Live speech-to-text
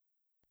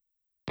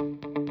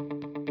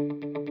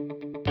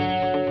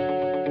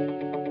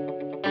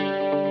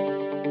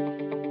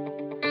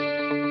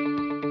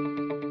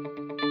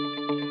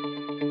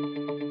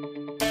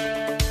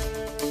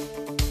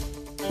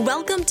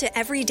Welcome to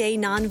Everyday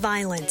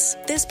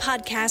Nonviolence. This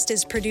podcast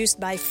is produced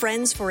by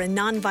Friends for a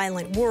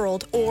Nonviolent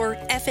World, or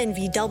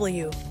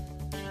FNVW.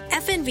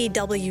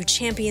 FNVW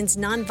champions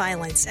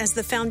nonviolence as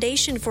the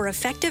foundation for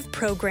effective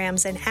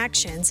programs and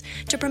actions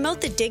to promote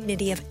the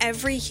dignity of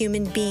every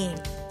human being.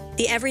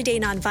 The Everyday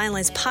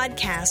Nonviolence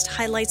podcast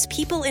highlights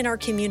people in our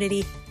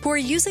community who are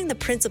using the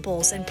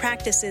principles and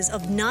practices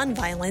of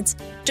nonviolence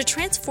to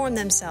transform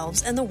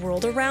themselves and the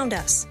world around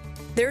us.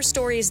 Their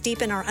stories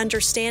deepen our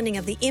understanding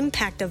of the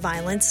impact of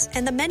violence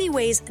and the many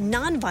ways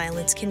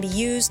nonviolence can be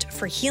used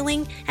for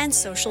healing and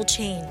social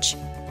change.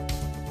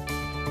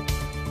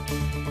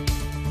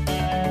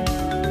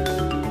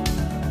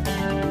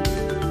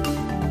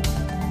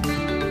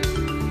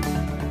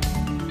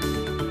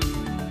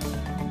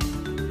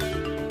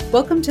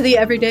 Welcome to the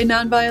Everyday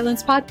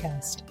Nonviolence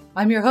podcast.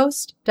 I'm your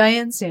host,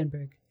 Diane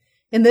Sandberg.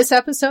 In this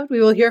episode, we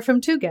will hear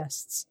from two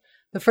guests.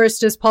 The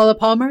first is Paula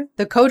Palmer,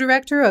 the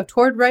co-director of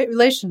Toward Right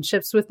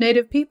Relationships with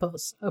Native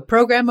Peoples, a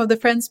program of the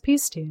Friends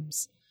Peace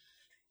Teams.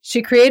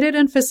 She created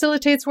and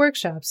facilitates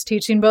workshops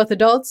teaching both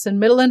adults and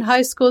middle and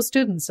high school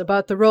students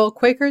about the role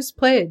Quakers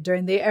played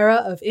during the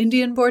era of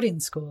Indian boarding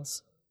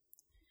schools.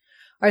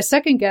 Our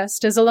second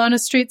guest is Alana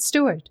Street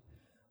Stewart.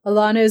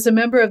 Alana is a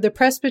member of the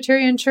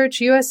Presbyterian Church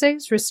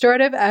USA's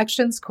Restorative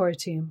Actions Core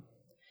Team.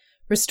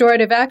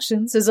 Restorative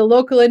Actions is a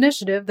local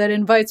initiative that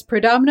invites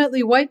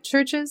predominantly white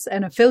churches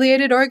and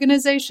affiliated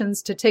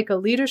organizations to take a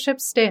leadership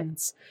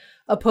stance,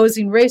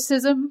 opposing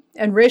racism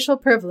and racial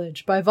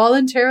privilege by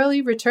voluntarily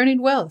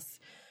returning wealth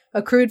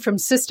accrued from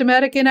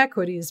systematic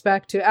inequities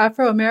back to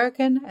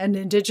Afro-American and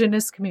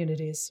Indigenous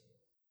communities.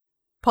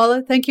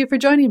 Paula, thank you for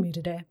joining me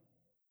today.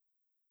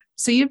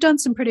 So you've done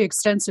some pretty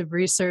extensive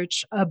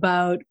research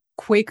about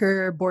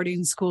Quaker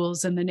boarding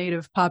schools and the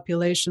Native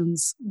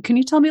populations. Can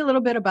you tell me a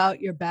little bit about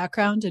your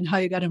background and how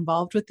you got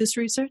involved with this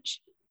research?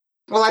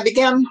 Well, I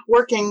began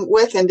working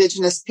with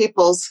Indigenous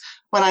peoples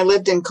when I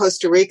lived in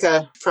Costa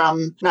Rica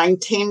from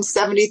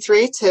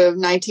 1973 to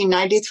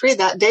 1993.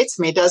 That dates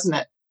me, doesn't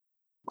it?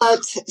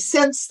 But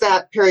since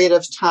that period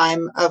of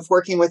time of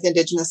working with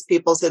Indigenous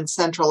peoples in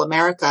Central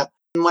America,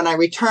 when I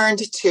returned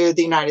to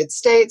the United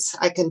States,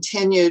 I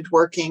continued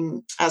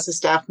working as a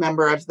staff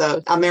member of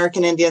the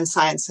American Indian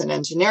Science and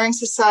Engineering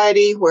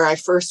Society, where I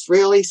first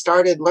really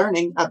started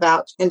learning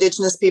about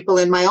Indigenous people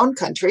in my own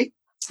country,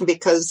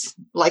 because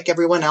like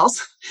everyone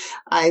else,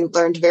 I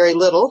learned very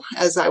little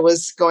as I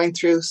was going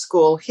through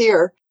school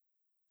here.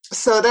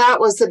 So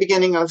that was the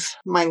beginning of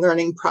my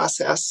learning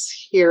process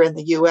here in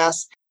the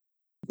U.S.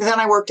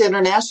 Then I worked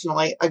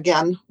internationally,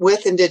 again,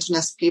 with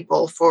Indigenous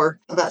people for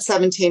about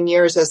 17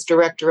 years as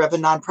director of a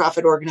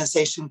nonprofit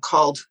organization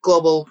called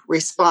Global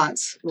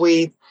Response.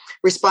 We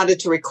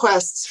responded to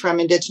requests from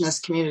Indigenous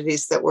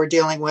communities that were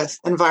dealing with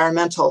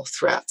environmental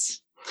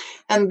threats.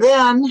 And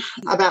then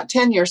about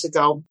 10 years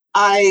ago,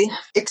 I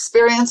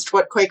experienced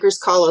what Quakers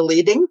call a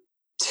leading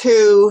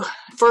to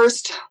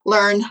first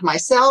learn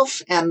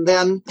myself and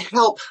then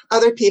help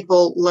other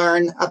people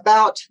learn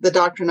about the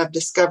doctrine of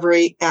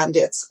discovery and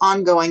its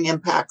ongoing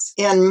impacts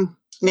in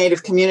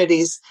Native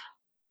communities.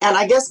 And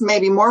I guess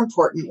maybe more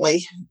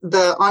importantly,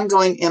 the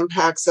ongoing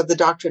impacts of the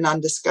doctrine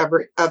of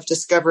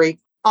discovery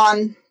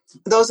on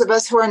those of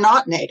us who are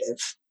not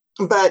Native,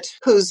 but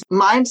whose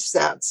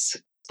mindsets,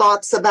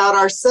 thoughts about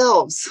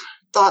ourselves,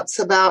 thoughts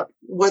about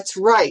what's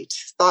right,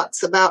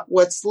 thoughts about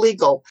what's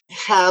legal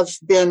have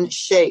been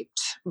shaped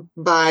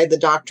by the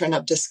doctrine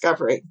of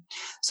discovery.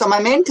 So my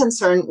main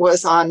concern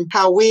was on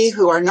how we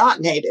who are not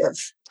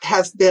Native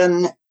have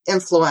been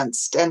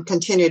influenced and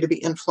continue to be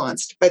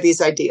influenced by these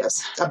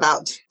ideas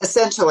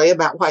essentially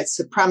about white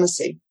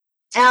supremacy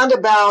and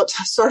about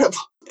sort of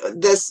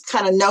this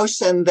kind of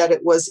notion that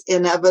it was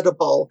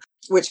inevitable,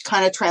 which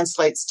kind of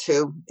translates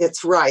to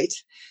it's right,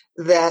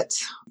 that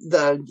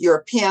the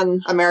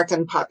European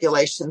American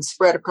population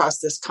spread across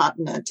this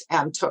continent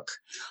and took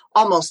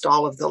almost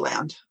all of the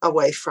land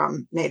away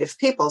from Native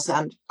peoples,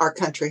 and our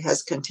country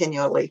has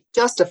continually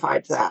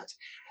justified that.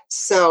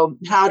 So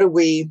how do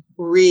we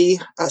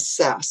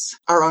reassess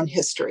our own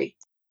history?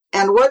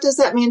 And what does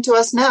that mean to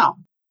us now?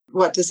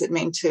 What does it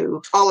mean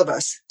to all of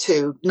us,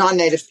 to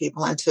non-Native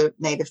people and to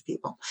Native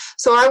people?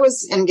 So I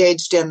was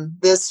engaged in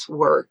this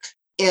work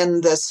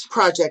in this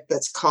project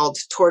that's called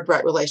Toward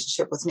Right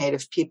Relationship with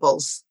Native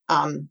Peoples,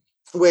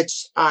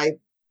 which I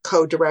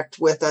co-direct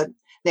with a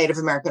Native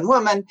American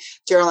woman,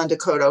 Geraldine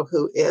Dakota,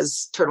 who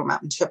is Turtle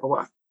Mountain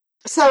Chippewa.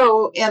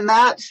 So in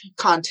that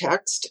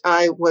context,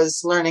 I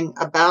was learning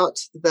about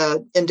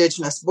the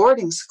Indigenous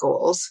boarding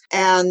schools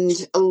and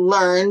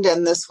learned,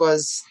 and this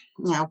was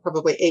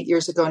probably 8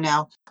 years ago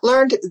now,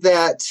 learned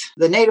that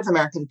the Native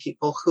American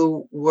people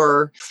who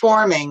were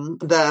forming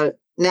the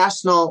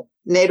National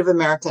Native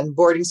American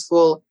Boarding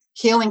School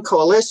Healing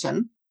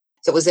Coalition.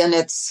 It was in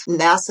its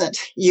nascent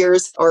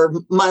years or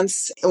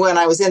months when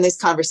I was in these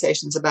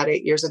conversations about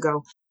 8 years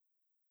ago.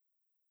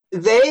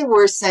 They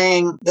were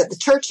saying that the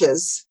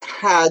churches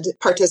had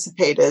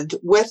participated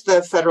with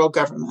the federal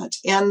government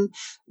in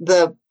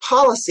the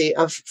policy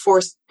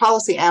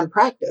and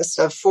practice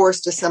of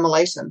forced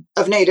assimilation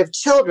of Native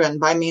children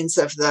by means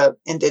of the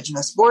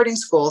indigenous boarding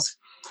schools.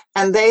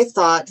 And they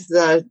thought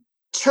the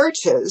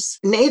churches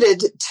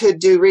needed to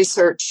do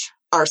research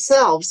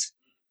ourselves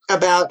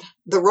about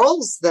the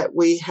roles that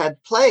we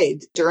had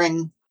played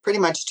during pretty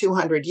much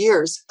 200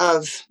 years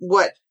of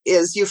what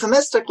is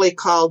euphemistically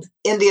called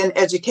Indian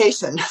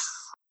education,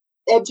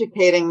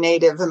 educating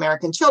Native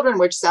American children,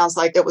 which sounds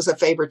like it was a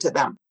favor to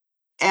them.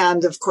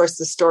 And of course,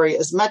 the story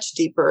is much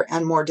deeper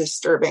and more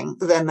disturbing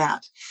than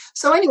that.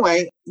 So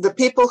anyway, the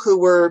people who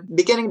were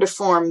beginning to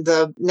form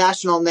the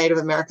National Native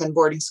American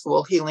Boarding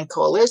School Healing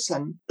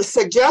Coalition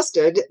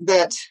suggested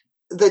that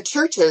the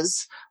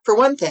churches, for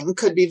one thing,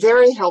 could be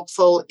very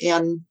helpful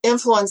in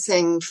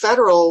influencing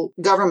federal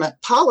government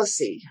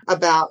policy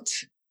about,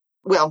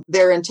 well,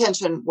 their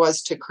intention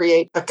was to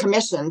create a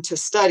commission to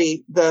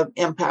study the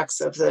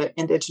impacts of the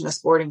indigenous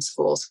boarding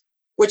schools,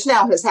 which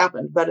now has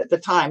happened, but at the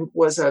time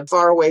was a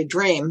faraway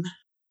dream.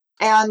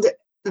 And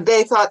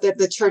they thought that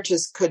the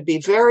churches could be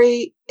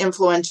very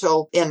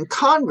influential in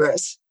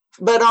Congress,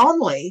 but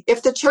only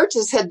if the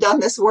churches had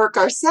done this work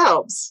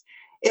ourselves.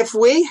 If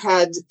we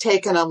had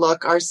taken a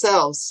look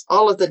ourselves,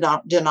 all of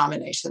the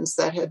denominations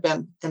that had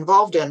been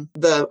involved in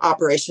the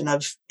operation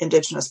of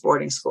indigenous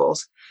boarding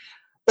schools.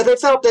 But they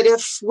felt that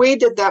if we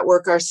did that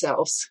work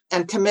ourselves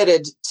and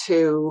committed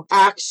to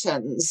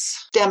actions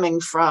stemming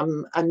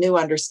from a new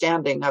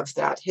understanding of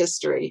that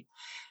history,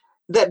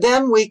 that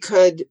then we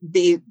could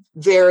be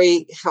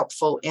very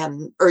helpful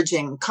in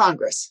urging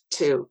Congress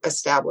to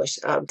establish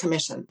a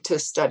commission to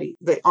study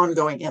the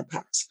ongoing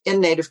impacts in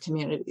Native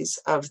communities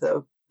of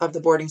the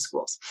boarding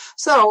schools.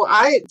 So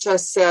I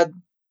just said,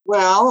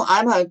 well,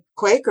 I'm a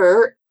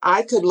Quaker.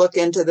 I could look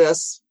into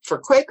this for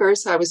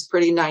Quakers. I was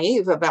pretty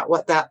naive about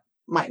what that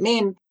might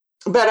mean,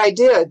 but I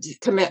did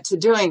commit to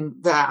doing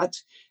that,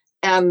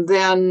 and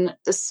then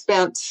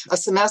spent a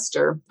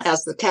semester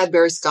as the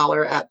Cadbury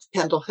Scholar at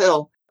Pendle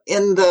Hill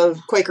in the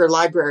Quaker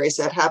libraries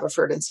at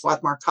Haverford and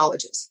Swarthmore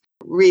colleges,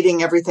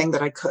 reading everything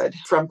that I could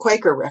from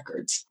Quaker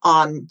records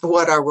on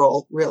what our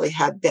role really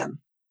had been.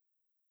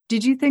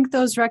 Did you think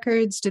those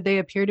records, did they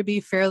appear to be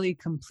fairly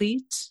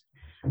complete?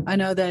 I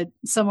know that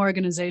some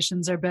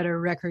organizations are better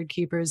record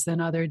keepers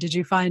than others. Did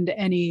you find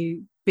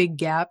any big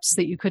gaps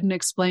that you couldn't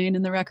explain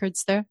in the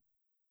records there?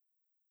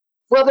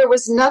 Well, there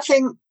was no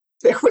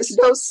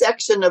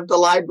section of the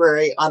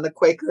library on the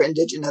Quaker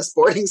Indigenous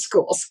boarding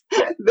schools.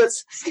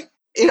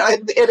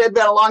 It had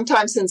been a long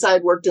time since I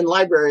had worked in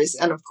libraries.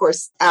 And of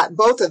course, at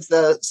both of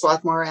the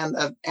Swarthmore and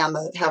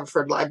the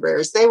Haverford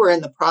libraries, they were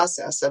in the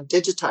process of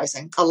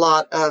digitizing a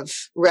lot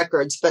of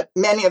records. But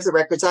many of the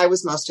records I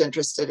was most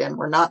interested in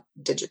were not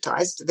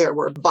digitized. There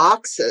were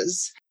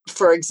boxes,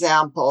 for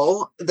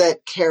example,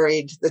 that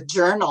carried the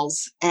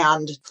journals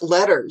and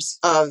letters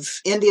of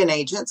Indian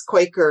agents,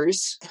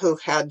 Quakers, who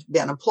had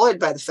been employed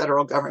by the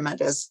federal government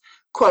as,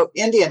 quote,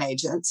 Indian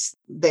agents.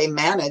 They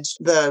managed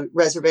the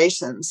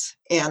reservations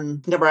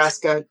in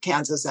Nebraska,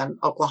 Kansas, and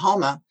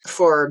Oklahoma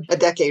for a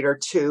decade or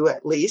two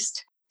at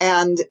least.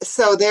 And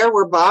so there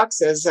were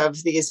boxes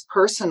of these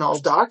personal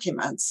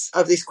documents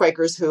of these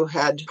Quakers who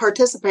had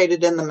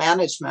participated in the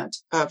management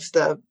of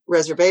the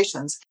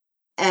reservations,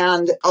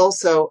 and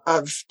also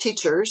of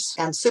teachers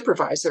and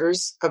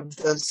supervisors of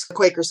the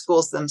Quaker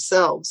schools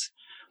themselves.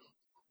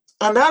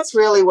 And that's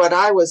really what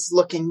I was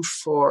looking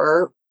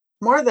for,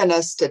 more than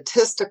a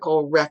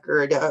statistical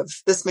record of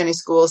this many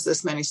schools,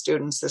 this many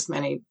students, this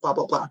many blah,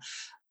 blah, blah.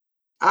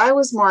 I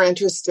was more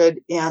interested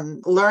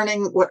in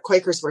learning what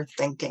Quakers were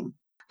thinking,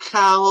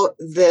 how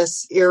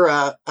this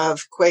era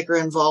of Quaker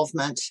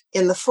involvement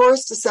in the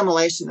forced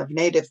assimilation of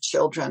Native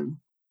children,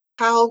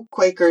 how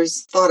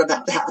Quakers thought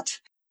about that,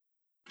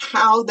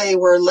 how they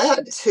were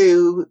led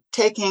to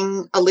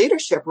taking a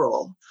leadership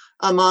role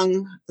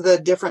among the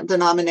different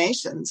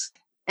denominations,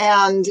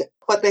 and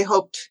what they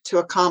hoped to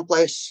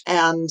accomplish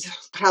and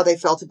how they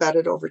felt about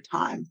it over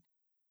time.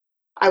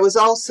 I was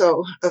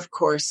also, of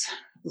course,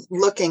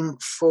 looking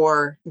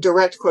for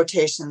direct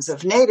quotations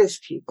of Native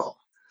people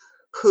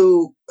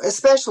who,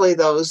 especially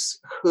those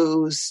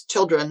whose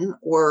children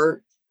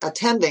were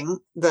attending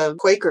the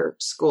Quaker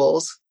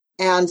schools,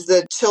 and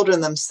the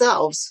children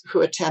themselves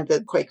who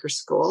attended Quaker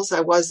schools.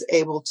 I was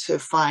able to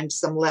find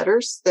some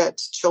letters that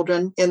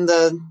children in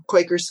the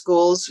Quaker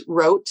schools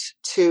wrote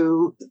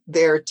to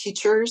their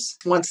teachers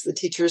once the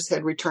teachers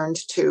had returned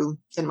to,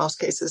 in most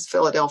cases,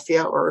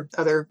 Philadelphia or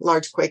other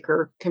large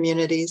Quaker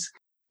communities,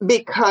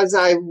 because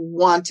I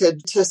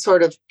wanted to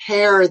sort of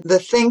pair the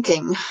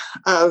thinking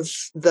of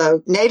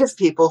the Native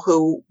people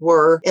who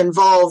were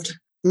involved,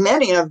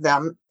 many of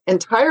them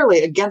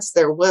entirely against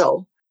their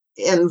will,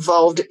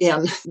 involved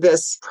in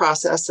this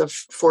process of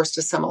forced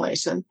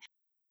assimilation.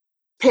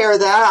 Pair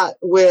that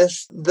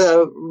with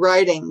the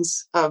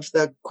writings of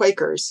the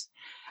Quakers.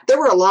 There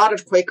were a lot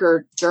of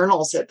Quaker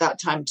journals at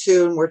that time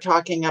too, and we're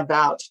talking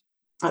about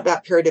at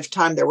that period of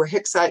time. There were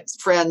Hicksite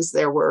Friends,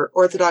 there were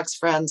Orthodox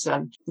Friends,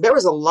 and there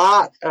was a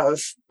lot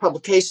of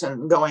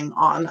publication going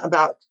on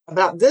about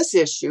this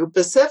issue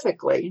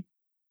specifically,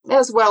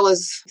 as well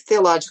as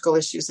theological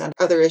issues and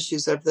other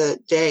issues of the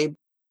day.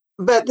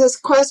 But this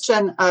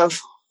question of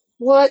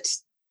what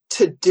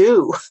to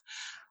do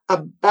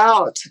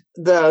about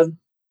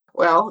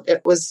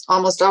it was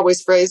almost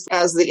always phrased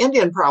as the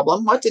Indian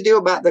problem, what to do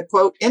about the,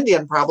 quote,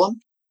 Indian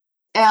problem.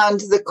 And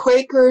the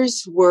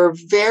Quakers were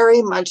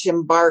very much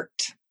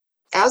embarked,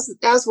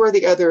 as were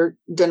the other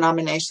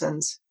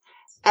denominations,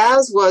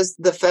 as was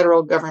the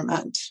federal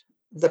government.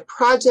 The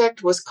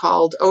project was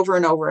called over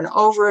and over and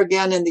over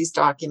again in these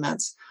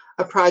documents,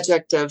 a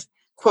project of,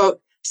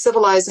 quote,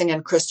 civilizing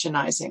and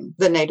Christianizing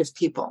the native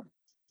people.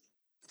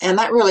 And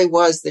that really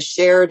was the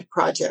shared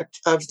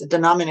project of the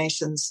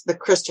denominations, the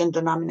Christian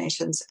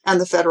denominations,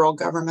 and the federal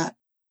government.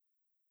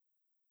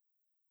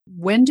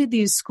 When did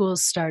these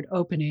schools start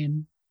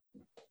opening?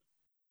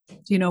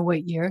 Do you know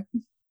what year?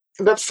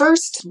 The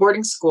first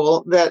boarding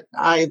school that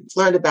I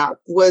learned about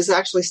was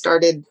actually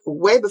started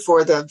way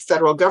before the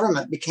federal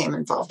government became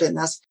involved in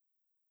this.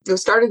 It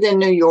was started in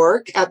New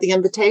York at the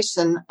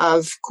invitation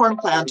of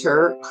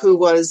Cornplanter, who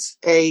was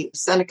a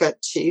Seneca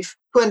chief,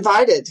 who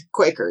invited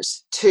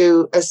Quakers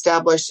to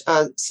establish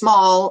a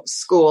small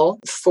school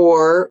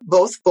for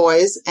both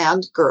boys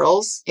and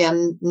girls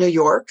in New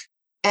York.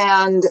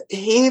 And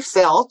he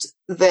felt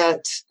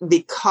that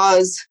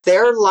because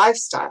their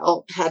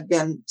lifestyle had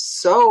been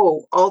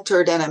so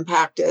altered and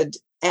impacted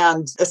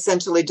and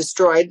essentially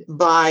destroyed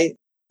by,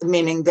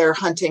 meaning their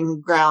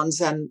hunting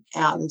grounds and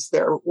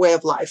their way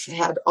of life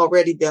had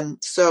already been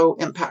so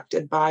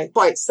impacted by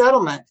white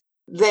settlement,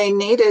 they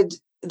needed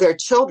their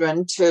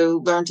children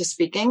to learn to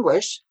speak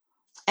English,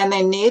 and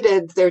they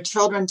needed their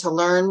children to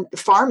learn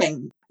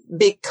farming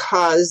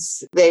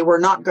because they were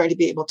not going to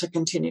be able to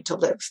continue to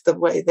live the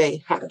way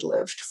they had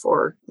lived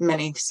for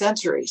many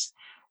centuries.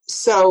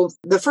 So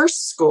the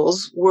first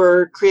schools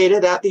were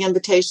created at the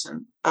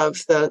invitation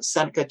of the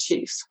Seneca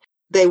chiefs.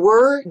 They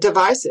were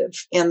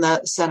divisive in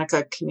the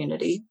Seneca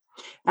community,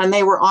 and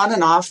they were on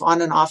and off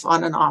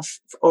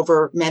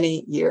over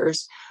many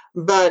years.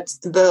 But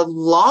the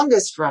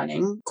longest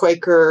running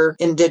Quaker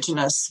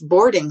indigenous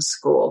boarding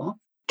school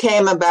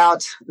came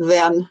about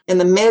then in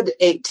the mid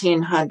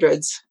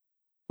 1800s.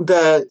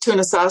 The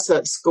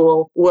Tunasasa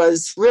School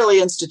was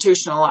really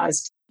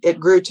institutionalized. It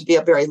grew to be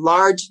a very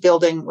large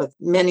building with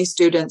many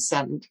students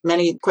and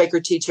many Quaker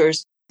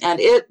teachers. And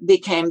it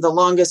became the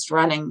longest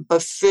running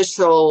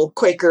official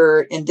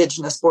Quaker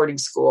indigenous boarding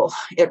school.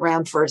 It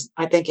ran for,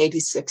 I think,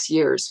 86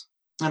 years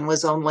and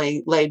was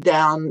only laid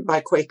down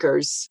by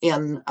Quakers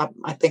in,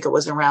 I think it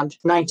was around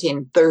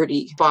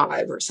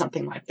 1935 or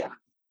something like that.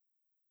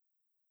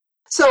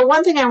 So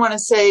one thing I want to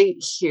say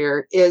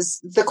here is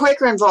the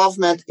Quaker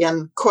involvement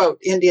in, quote,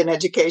 Indian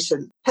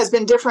education has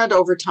been different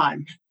over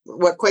time.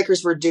 What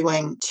Quakers were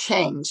doing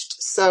changed.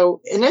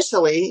 So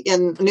initially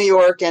in New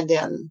York and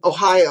in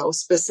Ohio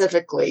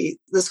specifically,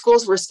 the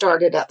schools were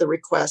started at the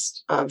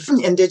request of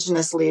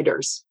indigenous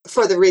leaders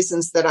for the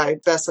reasons that I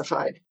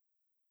specified.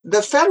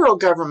 The federal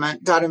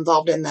government got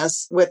involved in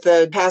this with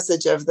the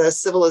passage of the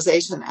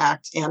Civilization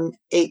Act in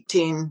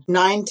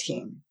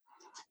 1819.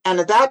 And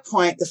at that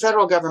point, the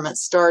federal government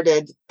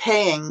started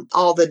paying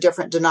all the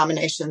different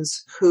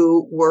denominations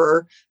who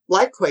were,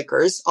 like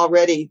Quakers,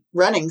 already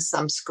running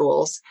some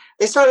schools.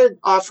 They started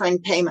offering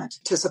payment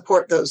to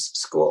support those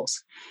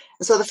schools.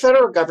 And so the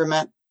federal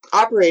government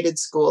operated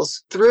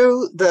schools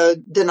through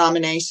the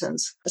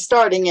denominations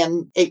starting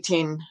in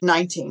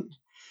 1819.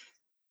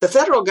 The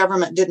federal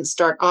government didn't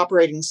start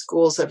operating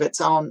schools of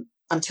its own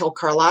until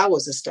Carlisle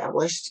was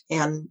established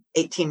in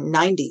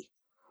 1890.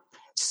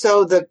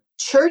 So the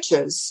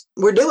churches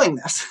were doing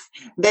this.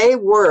 They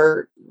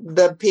were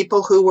the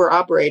people who were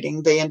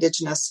operating the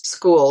indigenous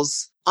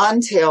schools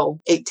until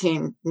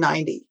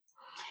 1890.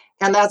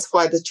 And that's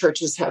why the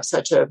churches have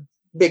such a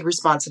big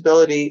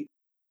responsibility.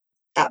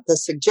 At the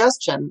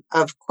suggestion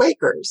of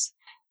Quakers,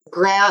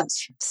 Grant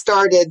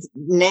started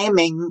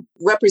naming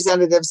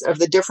representatives of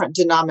the different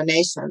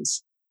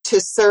denominations to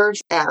serve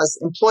as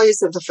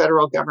employees of the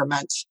federal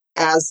government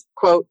as,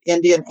 quote,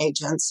 Indian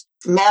agents,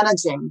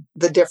 managing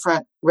the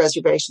different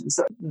reservations.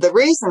 So the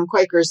reason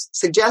Quakers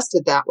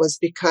suggested that was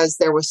because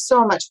there was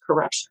so much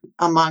corruption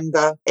among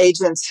the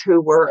agents who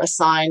were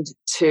assigned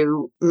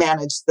to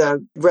manage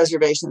the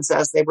reservations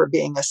as they were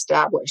being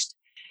established.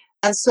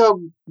 And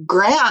so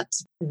Grant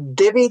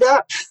divvied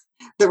up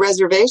the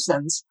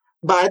reservations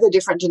by the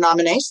different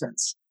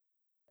denominations.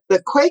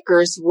 The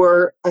Quakers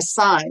were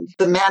assigned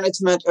the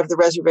management of the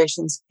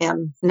reservations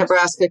in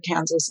Nebraska,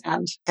 Kansas,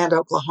 and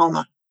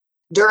Oklahoma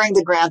during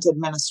the Grant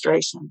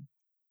administration.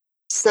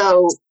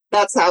 So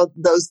that's how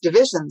those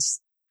divisions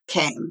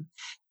came.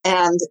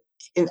 And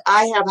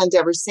I haven't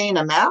ever seen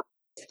a map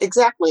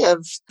exactly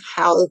of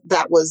how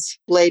that was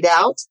laid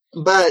out,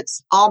 but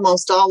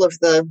almost all of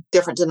the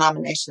different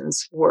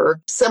denominations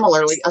were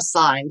similarly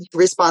assigned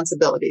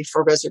responsibility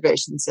for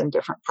reservations in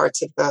different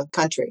parts of the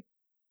country.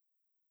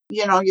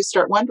 you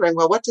start wondering,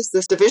 well, what does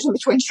this division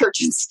between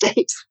church and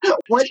state?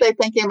 Weren't they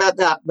thinking about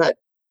that? But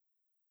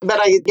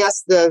I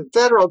guess the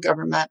federal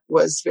government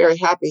was very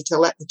happy to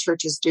let the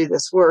churches do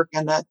this work.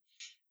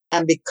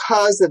 And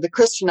because of the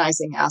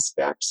Christianizing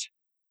aspect,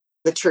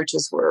 the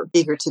churches were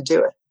eager to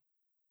do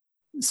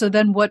it. So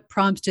then what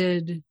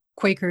prompted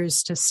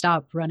Quakers to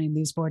stop running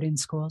these boarding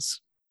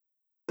schools?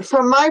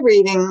 From my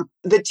reading,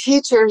 the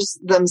teachers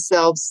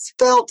themselves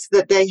felt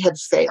that they had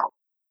failed.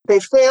 They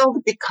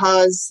failed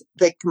because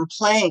they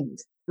complained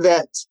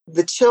that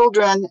the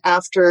children,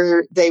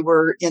 after they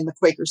were in the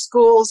Quaker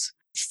schools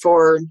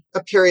for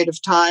a period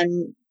of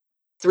time,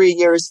 3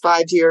 years,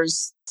 5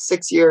 years,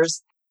 6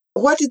 years,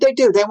 what did they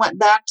do? They went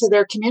back to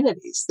their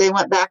communities. They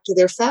went back to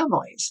their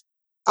families.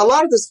 A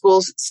lot of the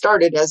schools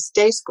started as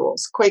day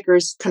schools.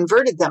 Quakers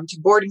converted them to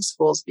boarding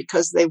schools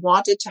because they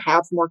wanted to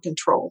have more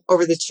control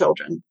over the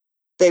children.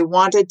 They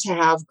wanted to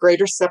have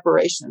greater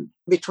separation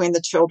between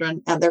the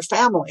children and their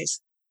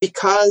families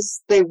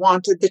because they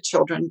wanted the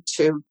children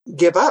to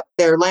give up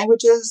their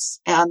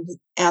languages and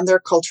their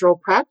cultural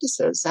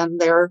practices and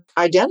their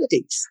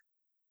identities.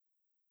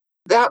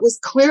 That was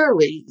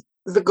clearly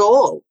the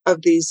goal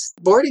of these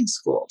boarding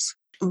schools.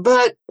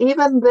 But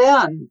even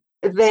then,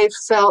 they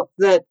felt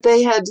that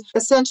they had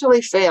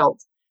essentially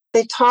failed.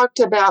 They talked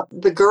about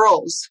the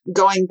girls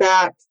going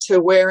back to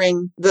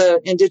wearing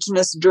the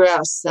indigenous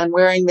dress and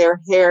wearing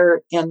their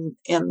hair in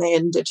the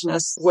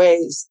indigenous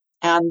ways.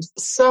 And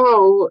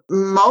so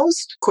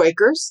most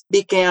Quakers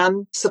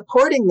began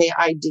supporting the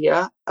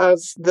idea of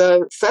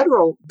the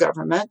federal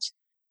government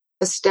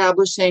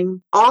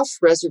establishing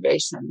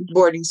off-reservation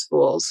boarding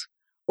schools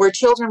where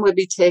children would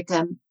be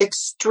taken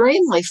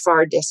extremely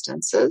far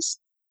distances.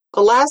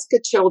 Alaska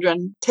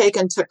children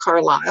taken to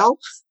Carlisle,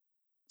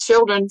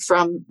 children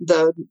from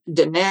the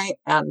Dene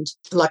and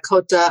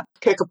Lakota,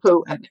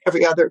 Kickapoo, and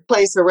every other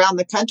place around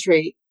the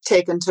country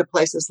taken to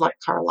places like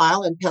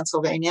Carlisle in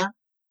Pennsylvania.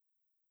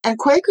 And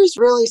Quakers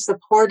really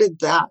supported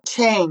that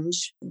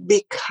change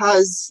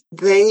because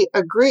they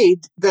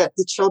agreed that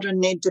the children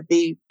need to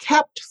be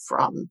kept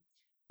from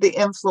the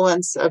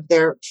influence of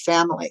their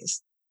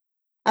families.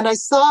 And I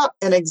saw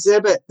an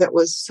exhibit that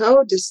was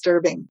so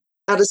disturbing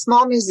at a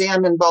small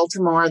museum in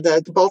Baltimore.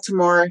 The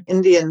Baltimore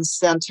Indian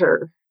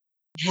Center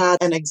had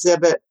an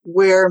exhibit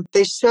where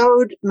they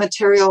showed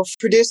material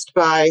produced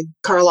by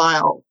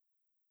Carlisle,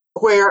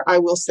 where I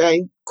will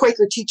say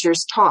Quaker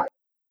teachers taught.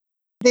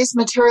 These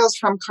materials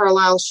from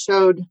Carlisle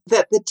showed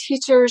that the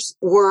teachers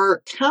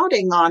were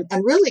counting on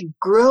and really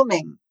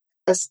grooming,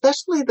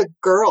 especially the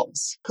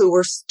girls who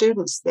were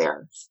students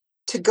there,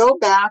 to go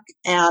back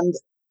and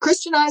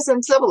Christianize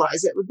and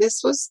civilize it. This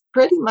was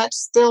pretty much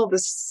still the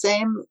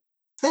same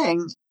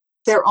thing.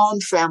 Their own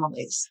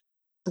families,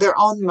 their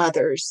own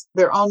mothers,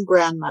 their own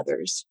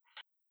grandmothers.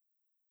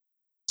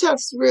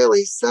 Just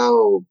really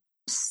so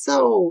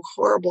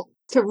horrible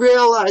to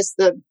realize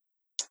the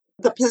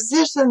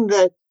position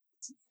that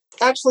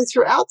actually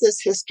throughout this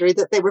history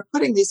that they were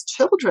putting these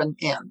children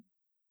in,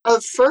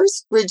 of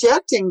first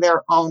rejecting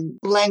their own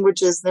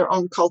languages, their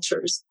own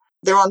cultures,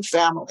 their own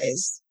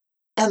families,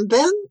 and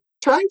then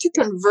trying to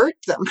convert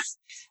them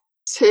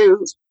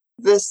to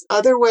this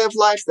other way of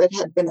life that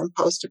had been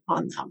imposed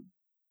upon them.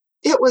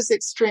 It was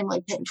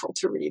extremely painful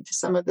to read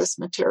some of this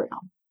material.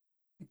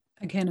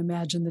 I can't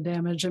imagine the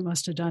damage it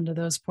must have done to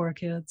those poor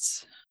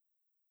kids.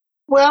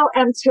 Well,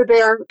 and to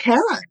their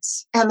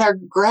parents and their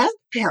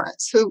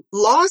grandparents who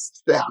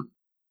lost them.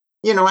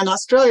 In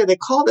Australia, they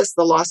call this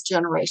the lost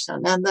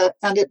generation, and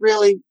it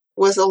really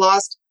was a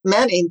lost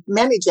many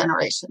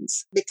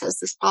generations because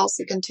this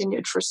policy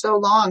continued for so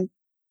long.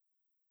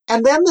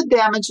 And then the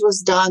damage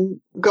was done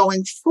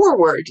going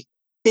forward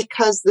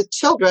because the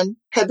children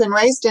had been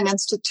raised in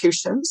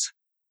institutions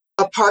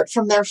apart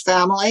from their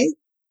family.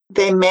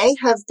 They may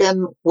have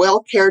been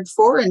well cared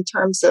for in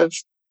terms of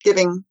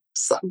given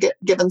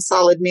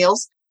solid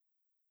meals,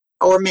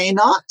 or may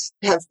not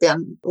have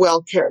been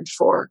well cared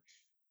for.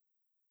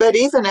 But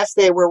even if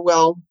they were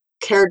well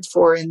cared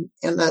for in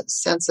the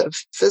sense of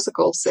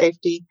physical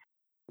safety,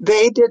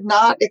 they did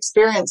not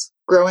experience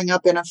growing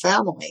up in a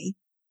family.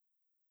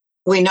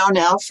 We know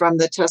now from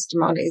the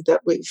testimony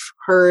that we've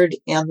heard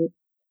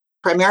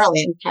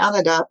primarily in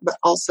Canada, but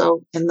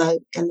also in the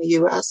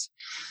U.S.,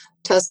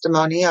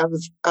 testimony of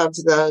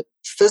the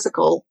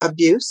physical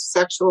abuse,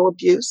 sexual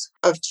abuse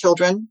of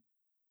children.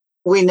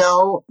 We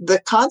know the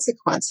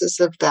consequences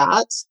of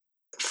that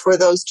for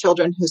those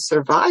children who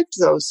survived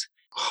those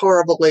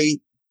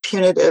horribly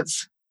punitive,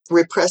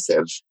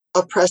 repressive,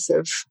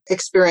 oppressive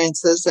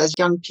experiences as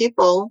young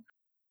people.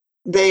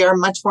 They are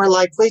much more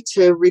likely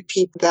to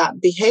repeat that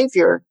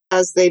behavior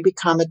as they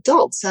become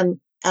adults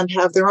and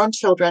have their own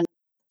children.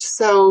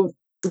 So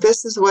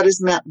this is what is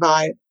meant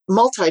by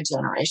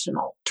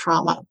multi-generational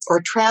trauma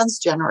or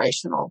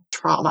transgenerational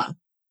trauma,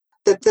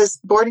 that this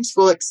boarding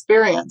school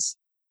experience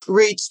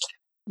reached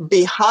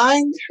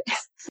behind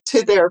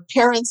to their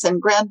parents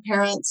and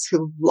grandparents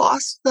who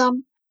lost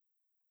them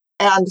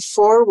and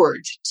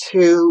forward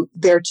to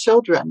their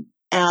children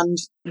and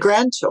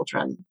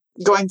grandchildren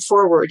going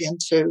forward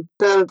into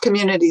the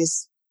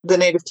communities the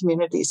Native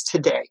communities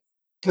today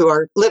who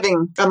are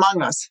living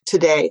among us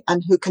today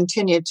and who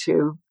continue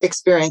to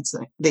experience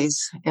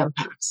these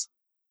impacts.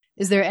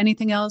 Is there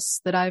anything else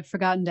that I've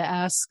forgotten to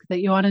ask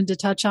that you wanted to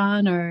touch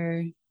on,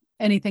 or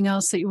anything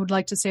else that you would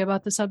like to say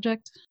about the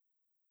subject?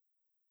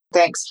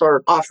 Thanks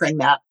for offering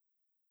that.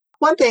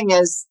 One thing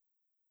is,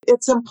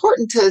 it's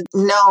important to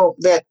know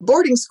that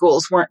boarding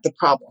schools weren't the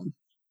problem.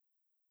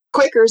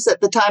 Quakers,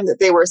 at the time that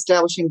they were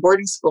establishing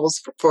boarding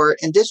schools for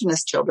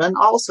Indigenous children,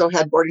 also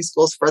had boarding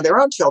schools for their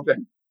own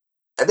children.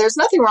 There's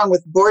nothing wrong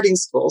with boarding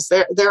schools.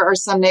 There are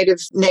some Native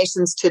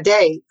nations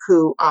today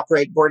who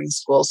operate boarding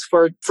schools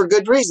for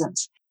good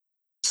reasons.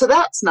 So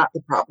that's not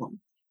the problem.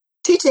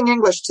 Teaching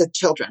English to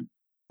children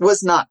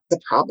was not the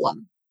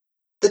problem.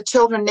 The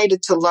children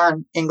needed to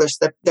learn English.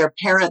 Their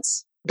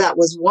parents, that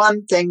was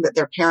one thing that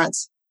their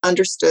parents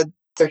understood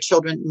their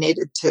children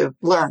needed to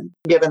learn,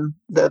 given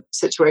the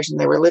situation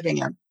they were living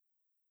in.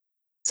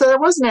 So there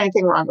wasn't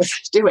anything wrong with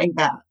doing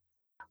that.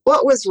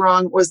 What was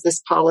wrong was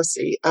this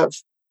policy of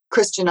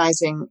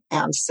Christianizing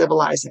and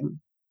civilizing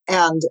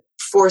and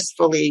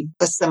forcefully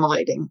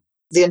assimilating,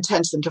 the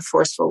intention to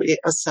forcefully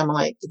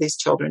assimilate these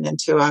children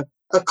into a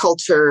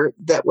culture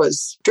that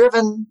was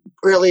driven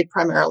really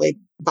primarily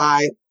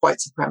by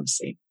white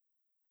supremacy.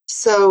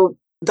 So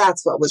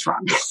that's what was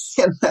wrong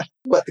in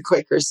what the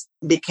Quakers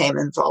became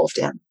involved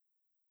in.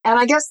 And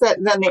I guess that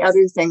then the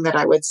other thing that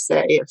I would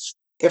say,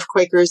 if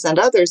Quakers and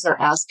others are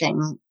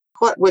asking,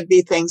 what would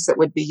be things that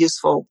would be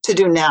useful to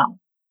do now?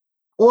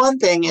 One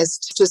thing is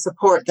to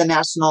support the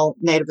National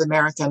Native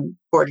American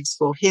Boarding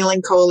School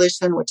Healing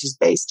Coalition, which is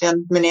based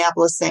in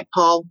Minneapolis, St.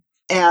 Paul.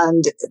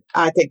 And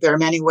I think there are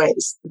many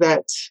ways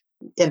that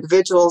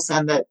individuals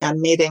and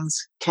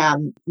meetings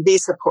can be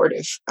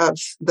supportive of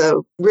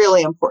the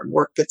really important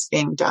work that's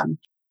being done.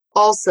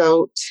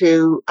 Also,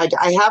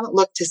 I haven't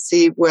looked to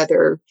see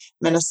whether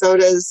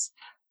Minnesota's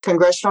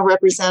congressional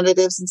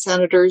representatives and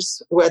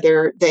senators,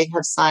 whether they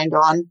have signed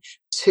on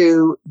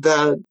to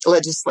the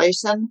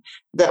legislation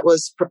that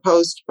was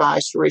proposed by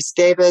Sharice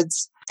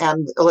Davids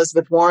and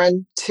Elizabeth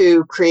Warren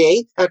to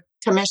create a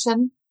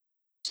commission.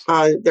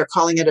 They're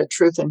calling it a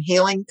Truth and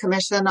Healing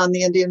Commission on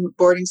the Indian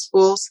boarding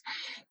schools.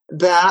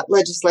 That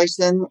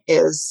legislation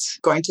is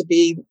going to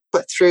be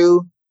put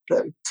through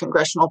the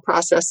congressional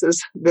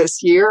processes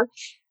this year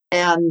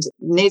and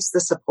needs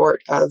the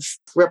support of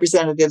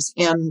representatives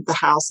in the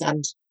House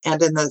and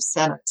in the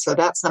Senate. So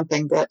that's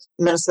something that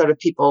Minnesota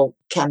people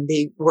can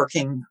be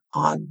working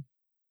on.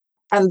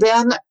 And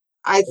then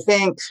I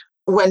think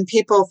when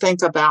people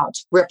think about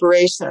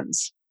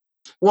reparations,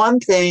 one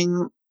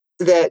thing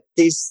that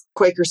these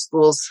Quaker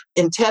schools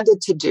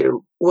intended to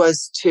do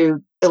was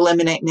to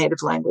eliminate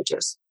native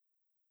languages.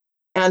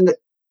 And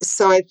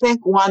so I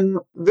think one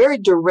very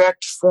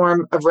direct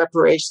form of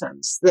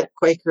reparations that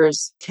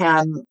Quakers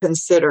can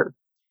consider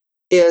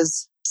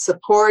is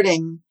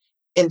supporting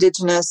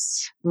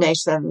Indigenous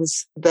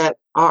nations that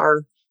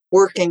are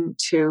working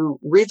to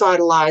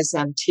revitalize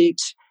and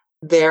teach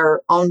their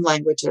own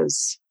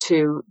languages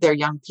to their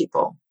young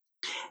people.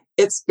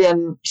 It's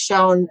been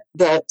shown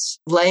that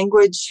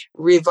language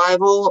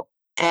revival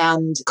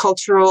and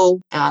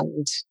cultural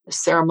and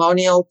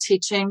ceremonial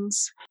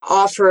teachings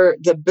offer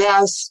the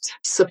best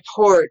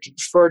support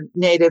for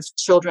Native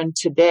children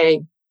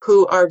today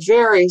who are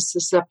very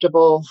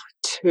susceptible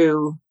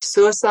to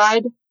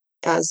suicide.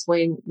 As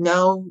we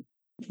know,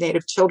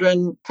 Native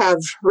children have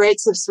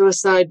rates of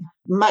suicide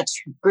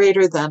much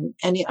greater than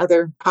any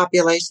other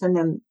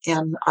population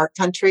in our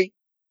country.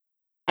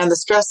 And the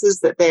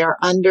stresses that they are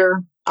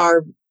under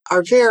are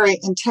very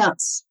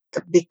intense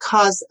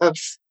because of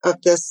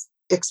this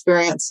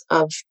experience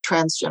of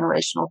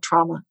transgenerational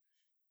trauma.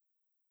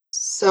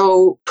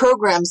 So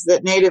programs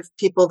that Native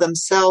people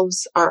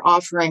themselves are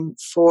offering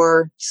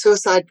for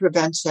suicide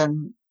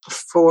prevention,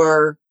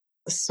 for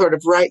sort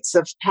of rites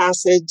of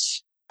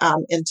passage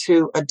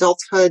into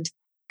adulthood,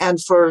 and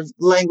for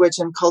language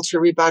and culture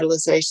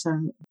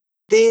revitalization,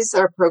 these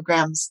are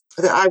programs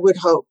that I would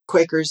hope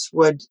Quakers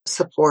would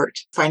support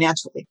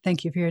financially.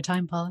 Thank you for your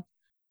time, Paula.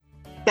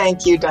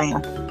 Thank you,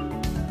 Diane.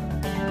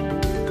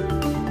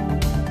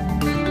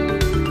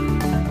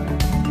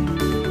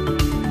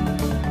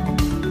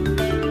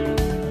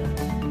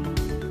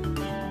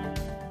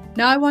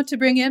 Now I want to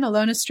bring in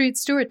Alona Street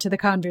Stewart to the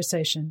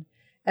conversation.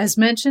 As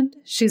mentioned,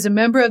 she's a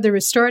member of the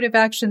Restorative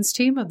Actions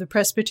team of the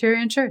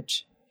Presbyterian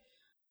Church.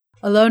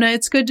 Alona,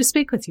 it's good to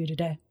speak with you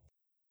today.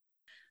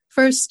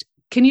 First,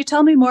 can you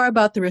tell me more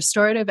about the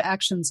Restorative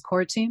Actions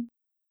core team?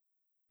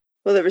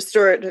 Well, the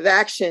Restorative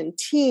Action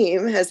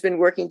team has been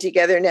working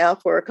together now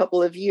for a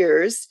couple of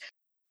years.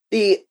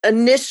 The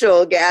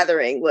initial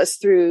gathering was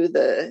through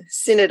the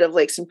Synod of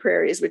Lakes and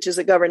Prairies, which is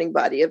a governing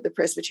body of the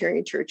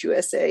Presbyterian Church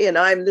USA, and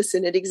I'm the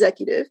Synod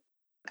executive.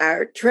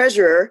 Our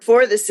treasurer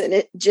for the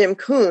Synod, Jim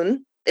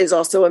Kuhn, is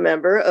also a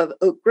member of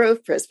Oak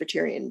Grove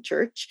Presbyterian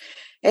Church.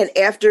 And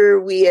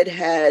after we had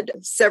had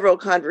several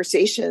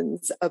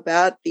conversations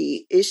about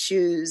the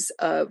issues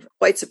of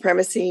white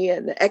supremacy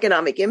and the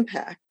economic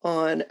impact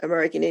on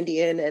American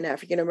Indian and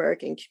African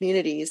American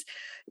communities,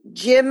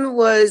 Jim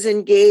was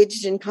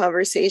engaged in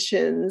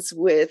conversations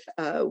with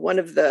one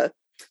of the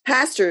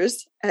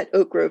pastors at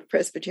Oak Grove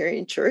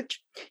Presbyterian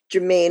Church,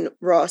 Jermaine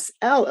Ross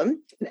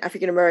Allen, an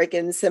African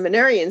American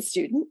seminarian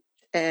student.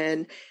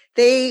 And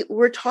they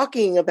were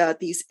talking about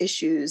these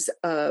issues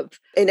of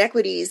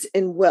inequities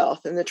in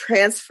wealth and the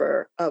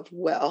transfer of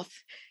wealth.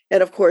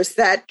 And of course,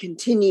 that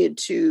continued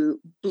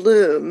to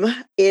bloom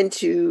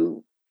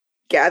into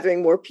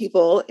gathering more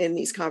people in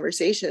these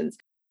conversations.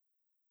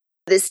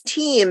 This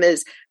team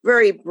is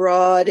very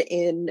broad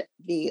in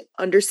the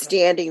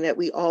understanding that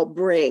we all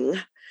bring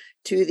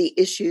to the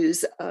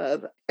issues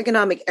of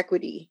economic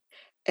equity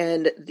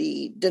and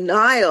the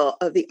denial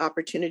of the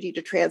opportunity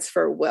to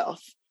transfer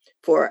wealth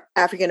for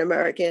African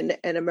American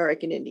and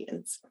American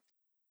Indians.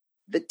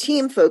 The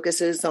team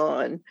focuses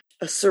on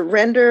a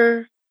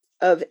surrender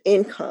of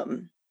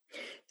income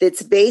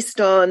that's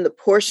based on the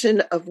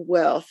portion of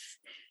wealth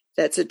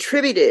that's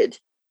attributed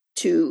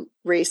to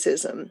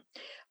racism.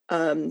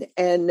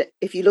 And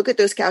if you look at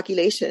those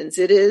calculations,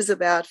 it is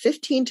about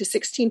 15 to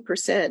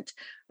 16%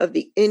 of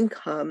the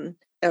income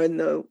and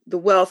the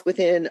wealth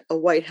within a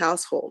white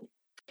household.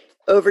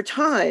 Over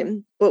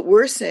time, what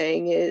we're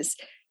saying is,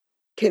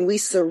 can we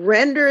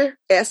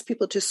ask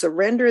people to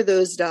surrender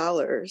those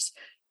dollars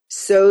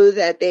so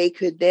that they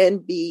could then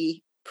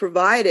be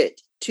provided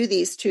to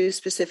these two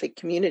specific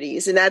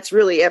communities? And that's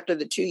really after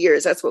the 2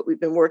 years. That's what we've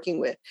been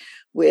working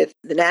with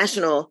the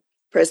National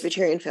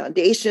Presbyterian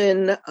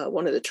Foundation,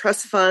 one of the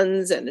trust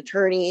funds and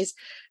attorneys,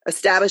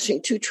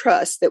 establishing two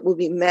trusts that will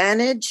be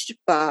managed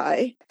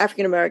by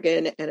African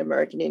American and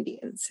American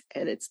Indians.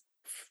 And it's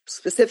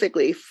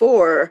specifically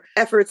for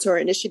efforts or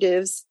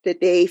initiatives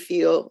that they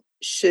feel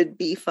should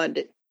be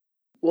funded.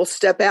 We'll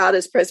step out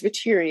as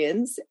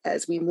Presbyterians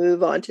as we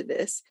move on to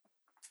this.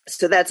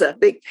 So that's a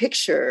big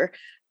picture.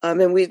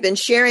 And we've been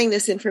sharing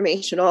this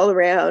information all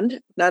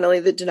around, not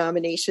only the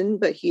denomination,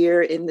 but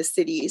here in the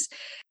cities,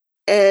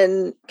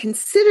 and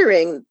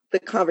considering the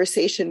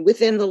conversation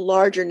within the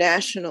larger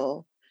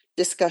national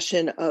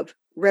discussion of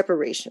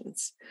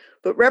reparations.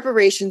 But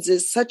reparations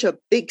is such a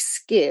big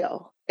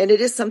scale, and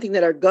it is something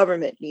that our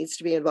government needs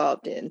to be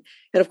involved in.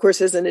 And of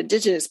course, as an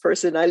Indigenous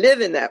person, I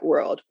live in that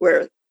world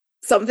where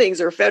some things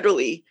are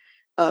federally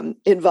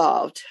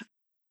involved.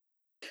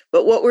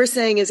 But what we're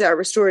saying is our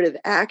restorative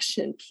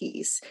action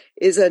piece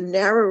is a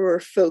narrower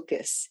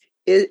focus.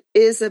 It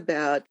is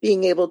about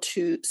being able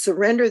to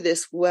surrender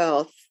this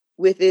wealth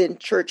within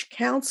church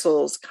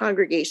councils,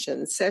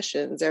 congregations,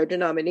 sessions, our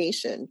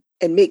denomination,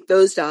 and make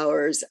those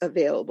dollars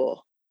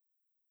available.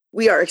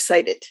 We are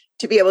excited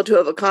to be able to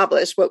have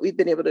accomplished what we've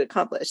been able to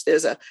accomplish.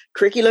 There's a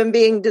curriculum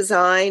being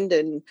designed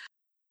and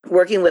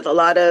working with a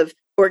lot of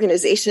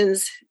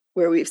organizations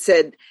where we've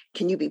said,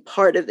 can you be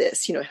part of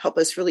this? Help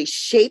us really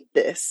shape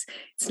this.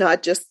 It's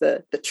not just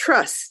the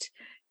trust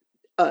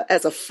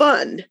as a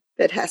fund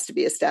that has to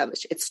be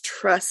established. It's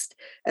trust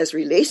as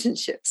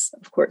relationships,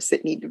 of course,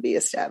 that need to be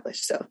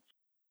established. So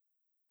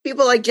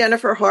people like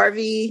Jennifer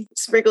Harvey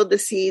sprinkled the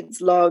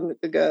seeds long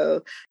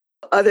ago.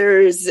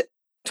 Others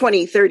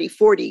 20, 30,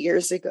 40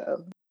 years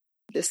ago.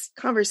 This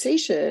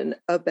conversation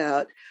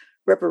about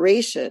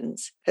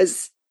reparations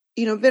has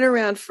been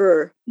around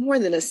for more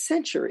than a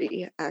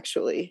century,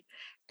 actually.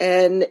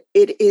 And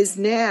it is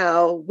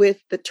now, with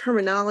the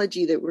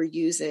terminology that we're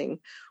using,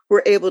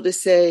 we're able to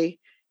say,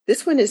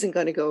 this one isn't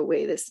going to go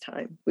away this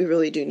time. We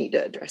really do need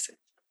to address it.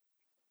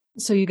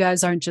 So you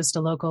guys aren't just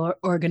a local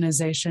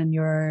organization,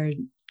 you're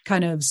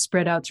kind of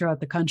spread out throughout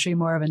the country,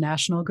 more of a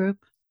national group?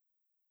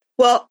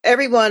 Well,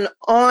 everyone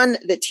on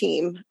the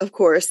team, of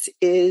course,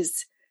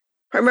 is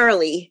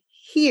primarily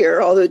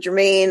here, although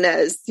Jermaine,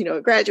 as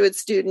a graduate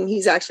student,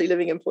 he's actually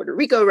living in Puerto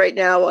Rico right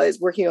now while he's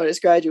working on his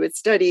graduate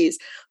studies.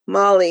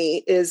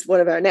 Molly is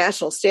one of our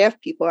national staff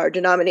people. Our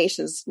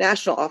denomination's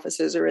national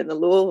offices are in the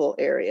Louisville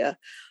area.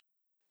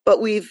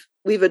 But we've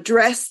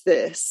addressed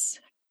this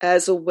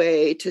as a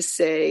way to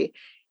say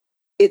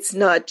it's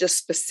not just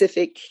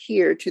specific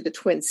here to the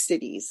Twin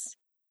Cities.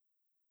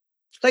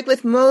 Like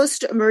with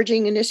most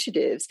emerging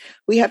initiatives,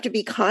 we have to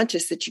be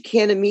conscious that you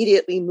can't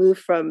immediately move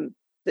from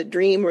the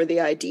dream or the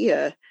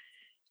idea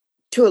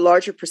to a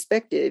larger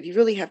perspective. You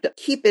really have to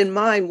keep in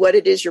mind what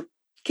it is you're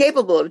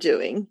capable of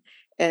doing.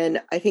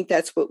 And I think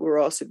that's what we're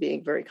also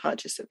being very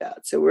conscious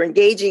about. So we're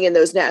engaging in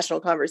those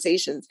national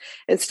conversations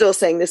and still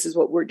saying this is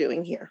what we're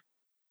doing here.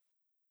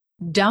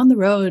 Down the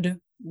road,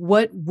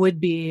 what would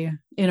be,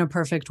 in a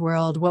perfect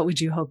world, what would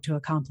you hope to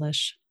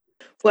accomplish?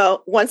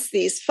 Well, once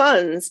these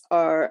funds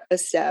are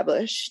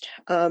established,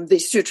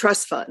 these two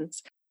trust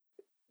funds,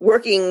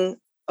 working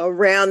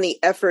around the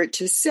effort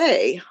to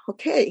say,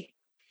 okay,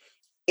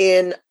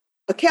 in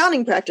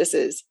accounting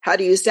practices, how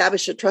do you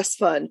establish a trust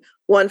fund,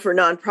 one for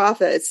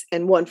nonprofits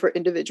and one for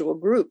individual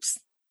groups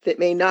that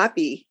may not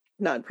be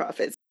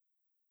nonprofits?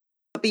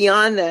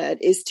 Beyond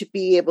that is to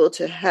be able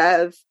to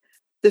have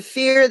the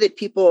fear that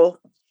people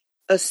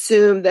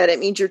assume that it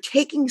means you're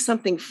taking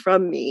something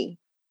from me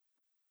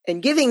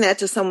and giving that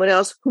to someone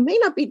else who may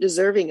not be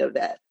deserving of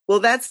that. Well,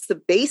 that's the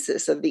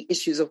basis of the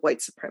issues of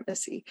white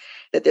supremacy,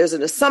 that there's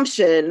an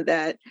assumption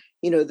that,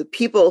 the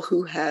people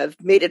who have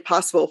made it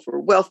possible for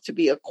wealth to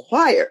be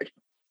acquired,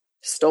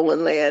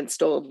 stolen land,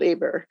 stolen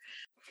labor,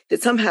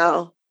 that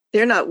somehow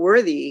they're not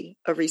worthy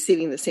of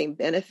receiving the same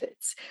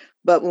benefits.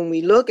 But when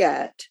we look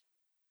at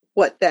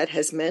what that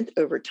has meant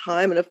over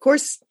time, and of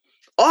course,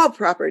 all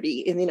property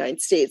in the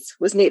United States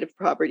was native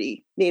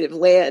property, native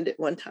land at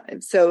one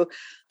time. So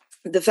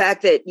the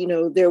fact that,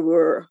 there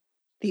were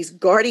these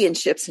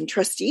guardianships and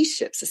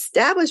trusteeships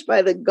established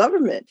by the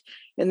government,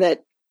 and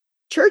that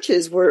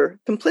churches were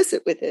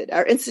complicit with it,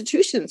 our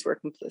institutions were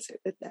complicit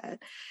with that.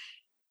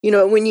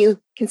 When you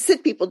can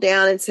sit people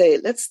down and say,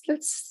 let's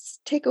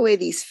take away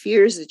these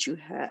fears that you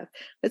have.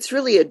 Let's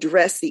really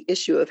address the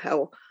issue of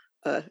how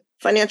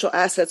financial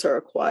assets are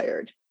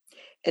acquired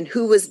and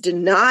who was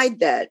denied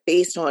that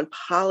based on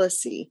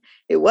policy.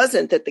 It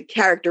wasn't that the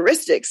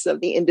characteristics of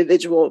the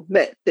individual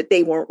meant that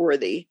they weren't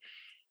worthy.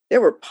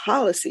 There were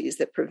policies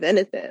that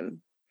prevented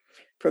them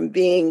from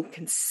being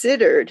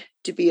considered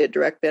to be a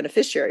direct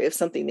beneficiary of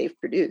something they've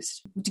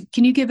produced.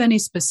 Can you give any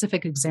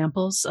specific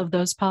examples of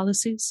those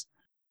policies?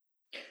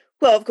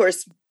 Well, of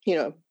course,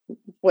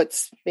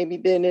 what's maybe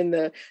been in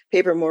the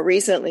paper more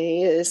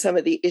recently is some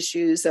of the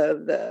issues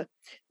of the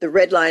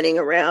redlining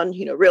around,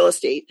 real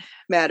estate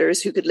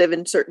matters, who could live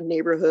in certain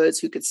neighborhoods,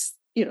 who could,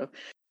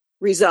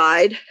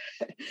 reside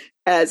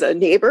as a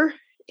neighbor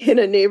in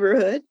a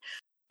neighborhood.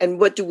 And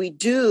what do we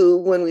do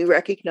when we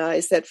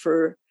recognize that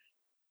for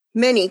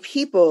many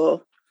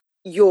people,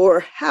 your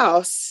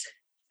house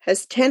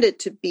has tended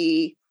to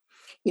be,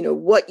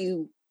 what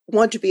you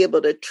want to be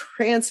able to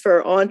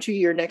transfer onto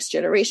your next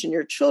generation,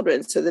 your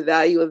children. So the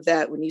value of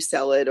that when you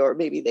sell it, or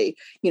maybe they,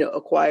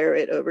 acquire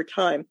it over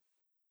time.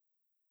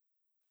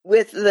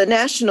 With the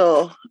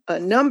national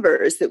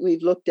numbers that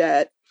we've looked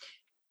at,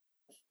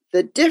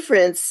 the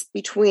difference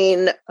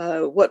between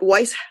what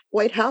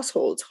white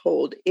households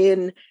hold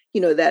in,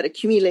 that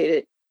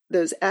accumulated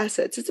those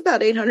assets, it's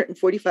about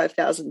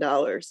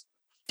 $845,000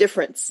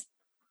 difference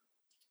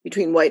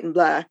between white and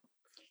Black,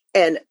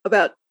 and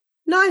about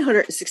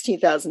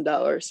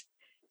 $916,000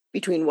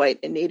 between white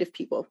and Native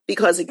people.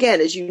 Because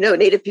again, as you know,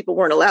 Native people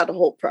weren't allowed to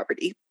hold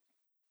property,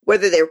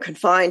 whether they were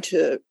confined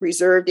to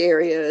reserved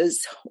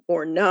areas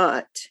or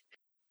not.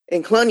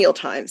 In colonial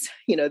times,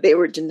 they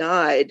were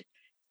denied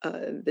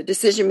the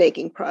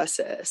decision-making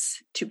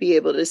process to be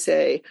able to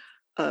say,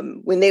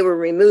 when they were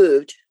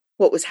removed,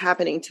 what was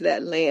happening to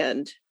that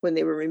land when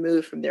they were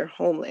removed from their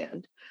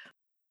homeland.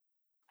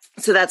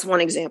 So that's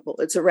one example.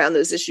 It's around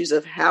those issues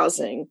of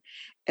housing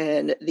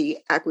and the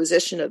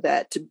acquisition of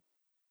that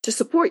to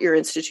support your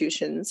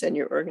institutions and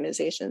your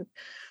organization.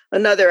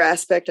 Another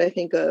aspect, I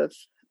think, of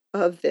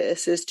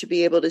this is to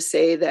be able to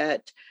say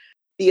that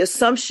the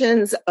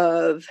assumptions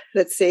of,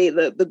 let's say,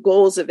 the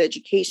goals of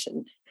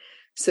education,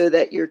 so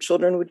that your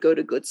children would go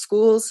to good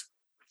schools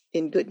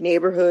in good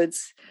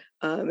neighborhoods,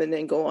 and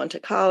then go on to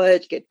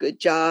college, get good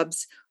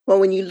jobs. Well,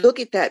 when you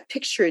look at that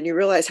picture and you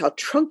realize how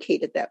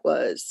truncated that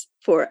was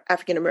for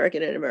African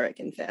American and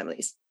American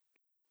families,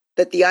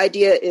 that the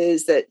idea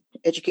is that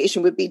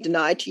education would be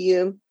denied to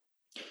you.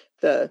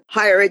 The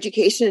higher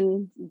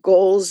education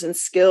goals and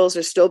skills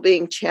are still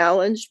being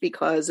challenged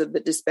because of the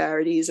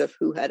disparities of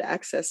who had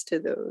access to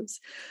those.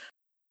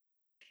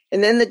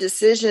 And then the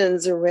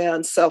decisions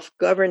around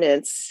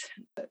self-governance,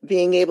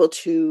 being able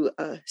to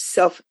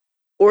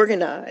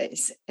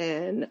self-organize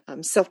and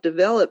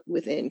self-develop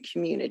within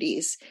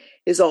communities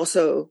is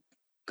also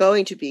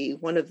going to be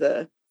one of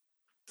the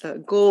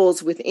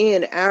goals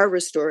within our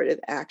restorative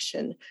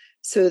action.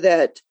 So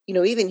that,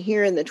 even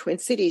here in the Twin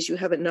Cities, you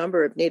have a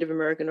number of Native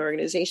American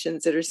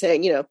organizations that are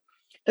saying,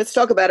 let's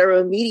talk about our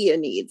own media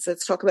needs.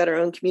 Let's talk about our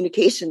own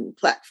communication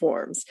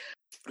platforms.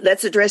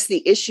 Let's address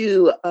the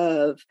issue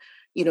of,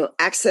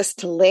 access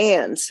to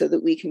land so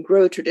that we can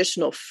grow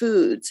traditional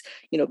foods.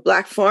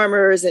 Black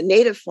farmers and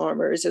Native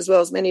farmers, as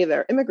well as many of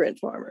our immigrant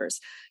farmers,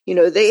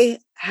 they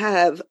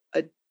have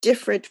a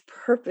different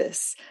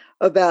purpose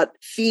about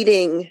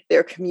feeding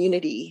their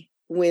community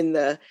when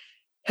the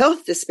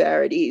health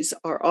disparities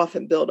are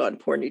often built on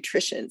poor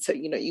nutrition. So,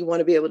 you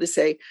want to be able to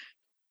say,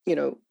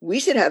 we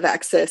should have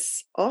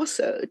access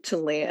also to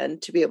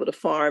land to be able to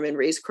farm and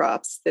raise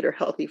crops that are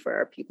healthy for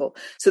our people.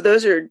 So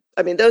those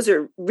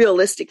are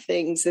realistic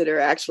things that are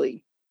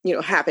actually,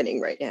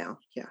 happening right now.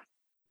 Yeah.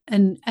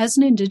 And as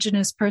an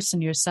Indigenous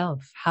person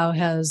yourself, how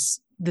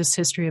has this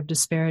history of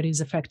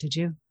disparities affected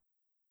you?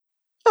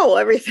 Oh,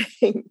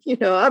 everything.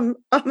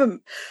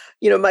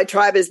 My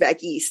tribe is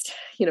back east.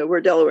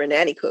 We're Delaware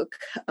Nanticoke.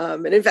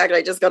 And in fact,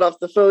 I just got off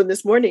the phone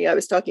this morning. I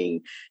was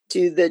talking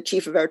to the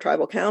chief of our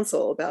tribal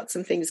council about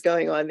some things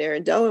going on there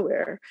in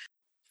Delaware.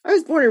 I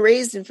was born and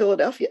raised in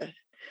Philadelphia.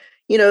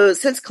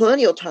 Since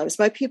colonial times,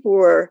 my people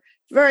were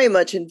very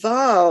much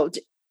involved.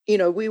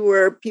 We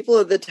were people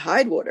of the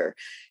Tidewater.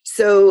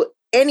 So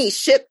any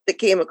ship that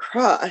came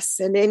across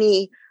and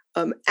any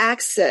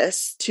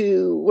access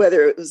to,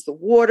 whether it was the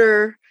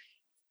water,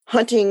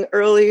 hunting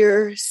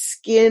earlier,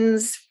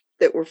 skins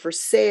that were for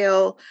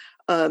sale,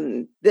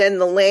 then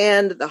the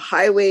land, the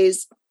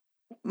highways.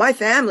 My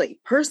family,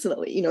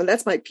 personally,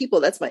 that's my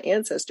people, that's my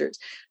ancestors.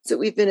 So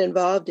we've been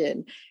involved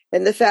in.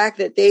 And the fact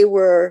that they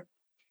were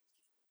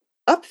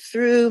up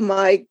through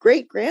my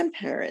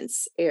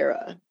great-grandparents'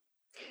 era,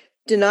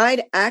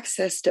 denied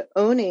access to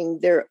owning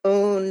their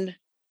own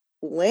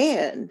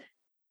land.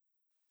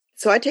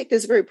 So I take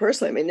this very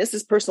personally. I mean, this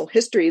is personal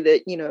history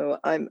that,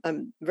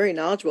 I'm very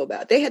knowledgeable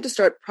about. They had to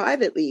start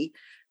privately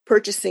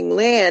purchasing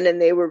land,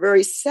 and they were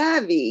very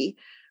savvy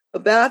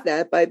about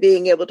that by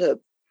being able to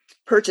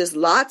purchase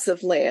lots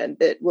of land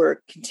that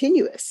were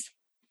contiguous,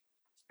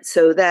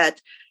 so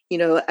that,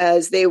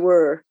 as they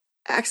were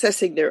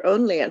accessing their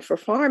own land for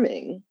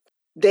farming,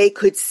 they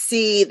could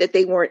see that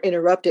they weren't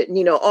interrupted.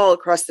 And, all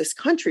across this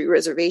country,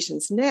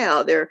 reservations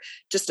now, they're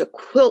just a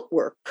quilt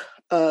work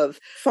of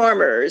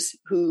farmers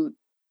who,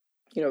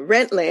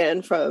 rent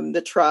land from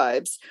the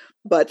tribes,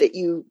 but that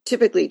you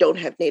typically don't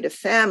have native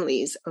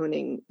families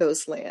owning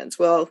those lands.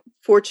 Well,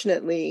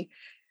 fortunately,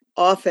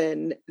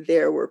 often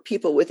there were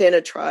people within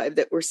a tribe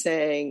that were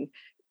saying,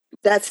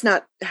 that's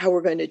not how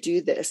we're going to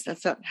do this.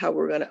 That's not how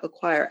we're going to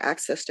acquire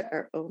access to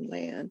our own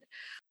land.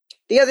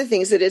 The other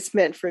things that it's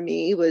meant for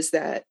me was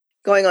that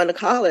going on to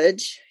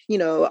college,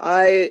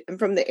 I am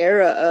from the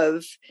era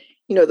of,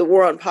 the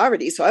war on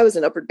poverty. So I was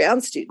an Upward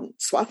Bound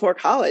student. Swarthmore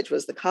College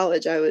was the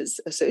college I was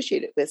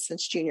associated with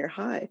since junior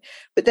high.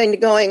 But then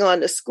going on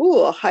to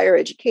school, higher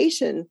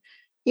education,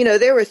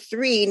 there were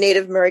 3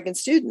 Native American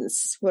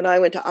students when I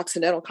went to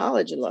Occidental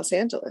College in Los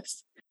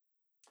Angeles.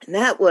 And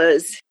that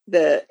was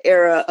the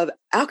era of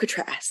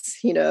Alcatraz,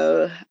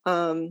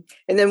 and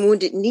then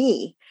Wounded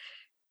Knee.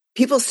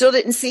 People still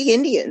didn't see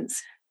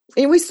Indians.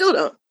 And we still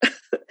don't.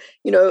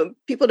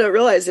 People don't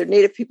realize there are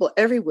Native people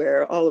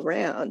everywhere, all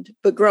around.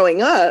 But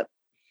growing up,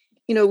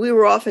 we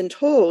were often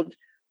told,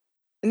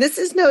 and this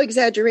is no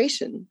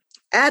exaggeration,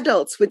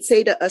 adults would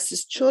say to us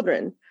as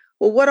children,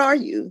 well, what are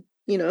you?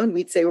 And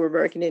we'd say we're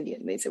American Indian.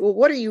 And they'd say, well,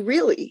 what are you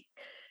really?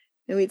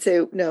 And we'd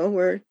say, no,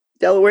 we're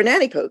Delaware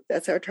Nanticoke.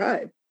 That's our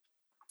tribe.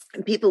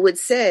 And people would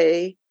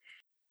say,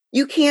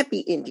 you can't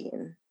be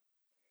Indian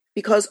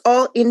because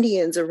all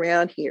Indians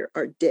around here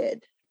are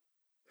dead.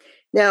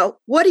 Now,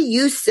 what do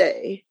you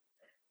say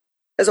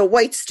as a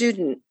white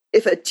student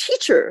if a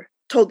teacher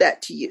told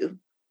that to you?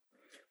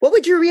 What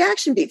would your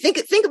reaction be?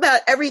 Think about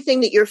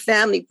everything that your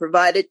family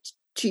provided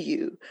to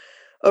you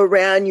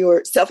around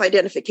your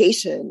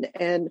self-identification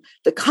and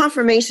the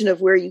confirmation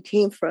of where you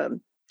came from.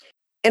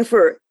 And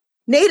for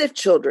Native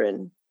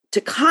children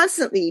to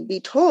constantly be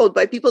told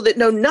by people that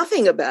know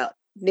nothing about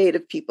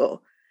Native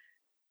people,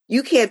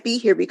 you can't be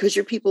here because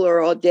your people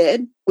are all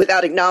dead,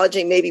 without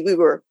acknowledging maybe we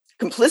were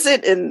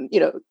complicit in,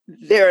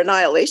 their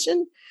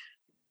annihilation.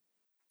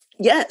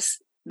 Yes,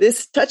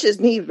 this touches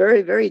me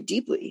very, very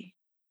deeply.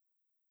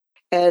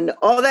 And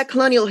all that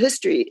colonial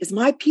history is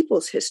my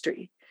people's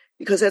history,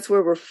 because that's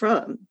where we're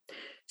from.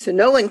 So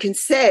no one can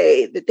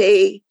say that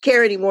they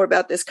care any more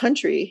about this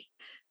country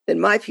than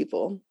my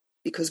people,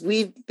 because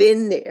we've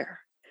been there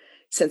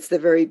since the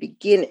very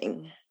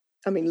beginning.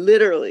 I mean,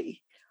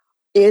 literally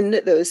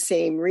in those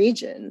same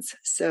regions.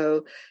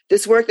 So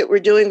this work that we're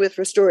doing with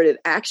Restorative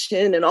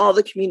Action and all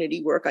the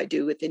community work I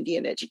do with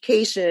Indian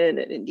education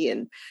and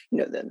Indian,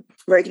 the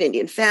American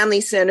Indian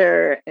Family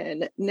Center,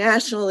 and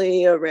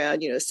nationally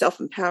around,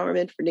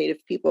 self-empowerment for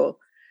Native people.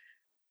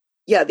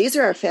 Yeah, these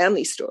are our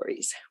family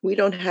stories. We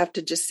don't have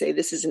to just say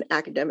this is an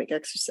academic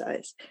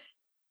exercise.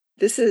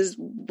 This is,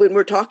 when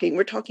we're talking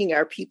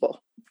our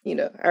people,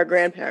 our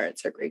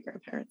grandparents, our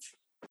great-grandparents.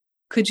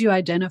 Could you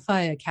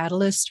identify a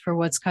catalyst for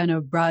what's kind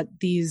of brought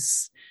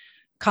these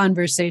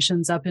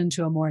conversations up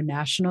into a more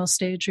national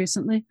stage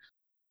recently?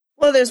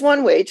 Well, there's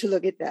one way to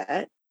look at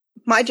that.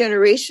 My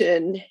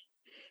generation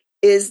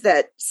is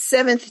that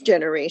 7th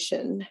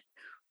generation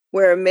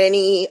where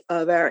many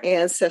of our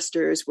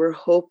ancestors were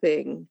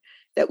hoping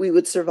that we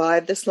would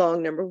survive this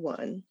long, number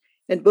one.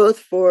 And both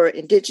for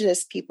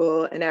Indigenous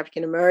people and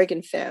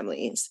African-American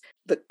families,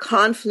 the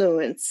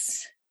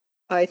confluence,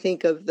 I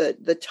think, of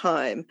the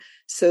time.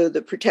 So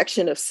the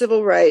protection of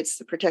civil rights,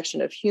 the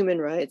protection of human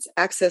rights,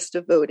 access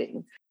to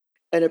voting,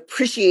 an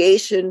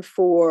appreciation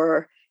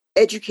for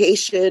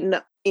education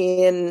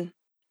in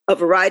a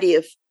variety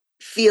of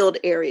field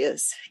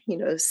areas,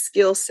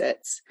 skill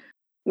sets.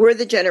 We're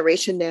the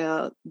generation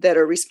now that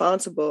are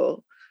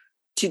responsible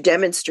to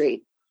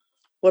demonstrate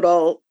what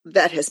all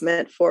that has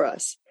meant for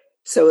us.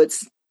 So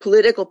it's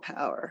political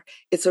power.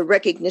 It's a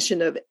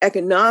recognition of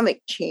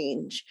economic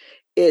change.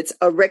 It's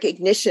a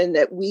recognition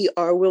that we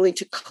are willing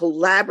to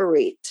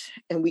collaborate,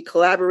 and we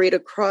collaborate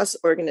across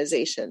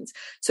organizations.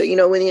 So,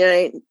 when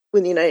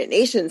the United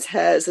Nations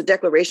has a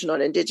declaration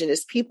on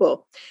Indigenous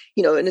people,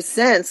 in a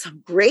sense,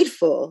 I'm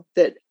grateful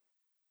that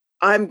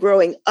I'm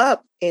growing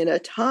up in a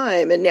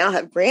time and now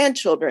have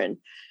grandchildren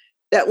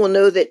that will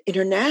know that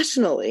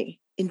internationally,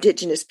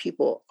 Indigenous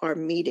people are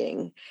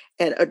meeting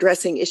and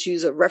addressing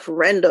issues of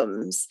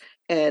referendums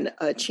and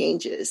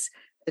changes.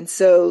 And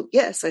so,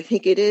 yes, I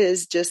think it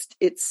is just,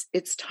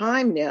 it's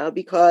time now,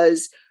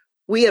 because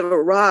we have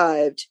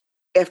arrived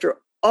after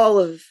all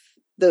of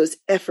those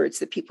efforts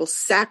that people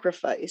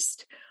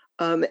sacrificed.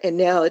 And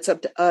now it's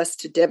up to us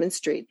to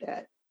demonstrate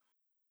that.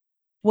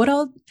 What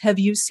all have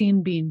you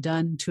seen being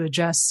done to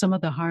address some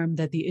of the harm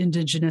that the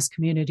Indigenous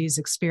communities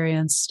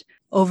experienced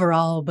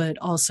overall, but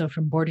also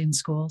from boarding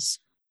schools?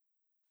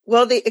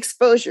 Well, the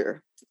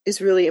exposure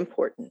is really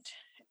important.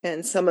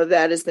 And some of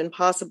that has been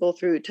possible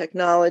through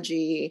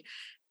technology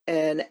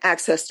and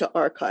access to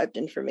archived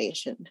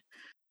information.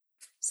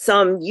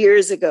 Some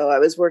years ago, I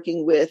was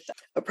working with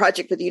a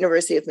project with the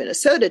University of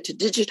Minnesota to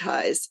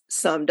digitize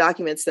some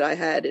documents that I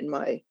had in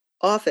my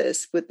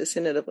office with the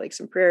Synod of Lakes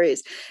and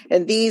Prairies.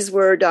 And these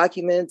were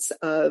documents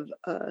of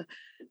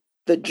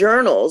the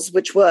journals,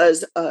 which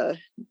was a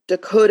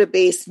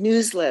Dakota-based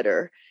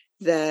newsletter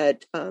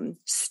that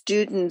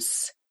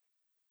students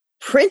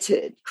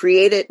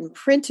created and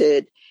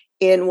printed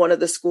in one of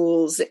the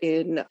schools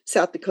in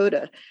South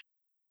Dakota.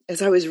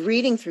 As I was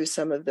reading through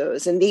some of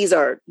those, and these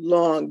are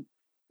long,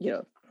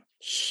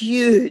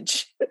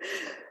 huge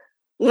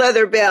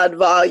leather-bound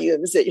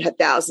volumes that had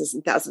thousands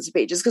and thousands of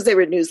pages, because they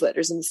were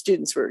newsletters and the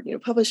students were,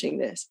 publishing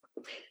this.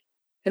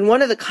 And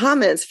one of the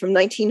comments from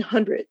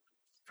 1900,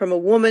 from a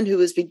woman who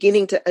was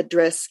beginning to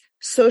address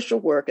social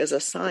work as a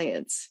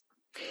science,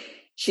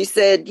 she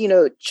said,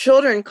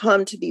 children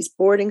come to these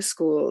boarding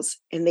schools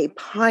and they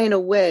pine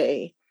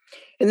away.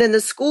 And then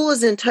the school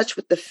is in touch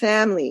with the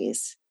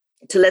families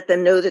to let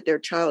them know that their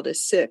child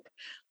is sick.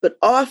 But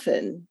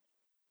often,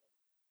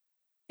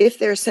 if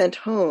they're sent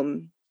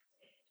home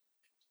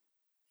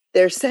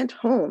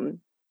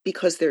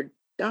because they're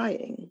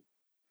dying.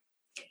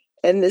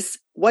 And this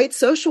white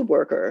social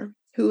worker,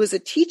 who was a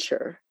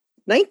teacher,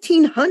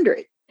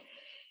 1900,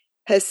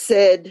 has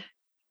said,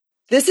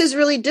 this is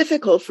really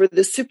difficult for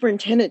the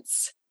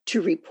superintendents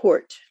to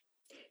report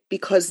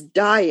because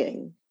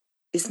dying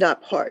is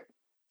not part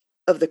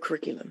of the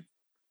curriculum.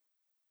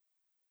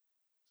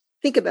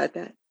 Think about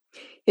that.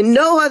 In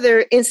no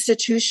other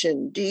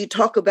institution do you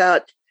talk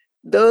about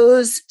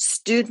those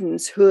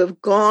students who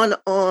have gone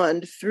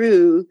on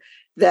through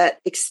that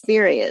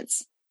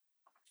experience,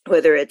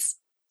 whether it's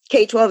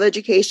K-12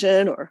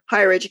 education or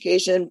higher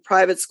education,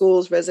 private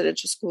schools,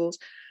 residential schools.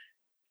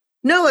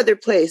 No other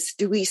place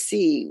do we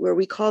see where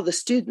we call the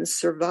students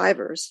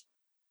survivors.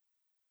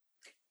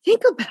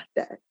 Think about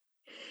that.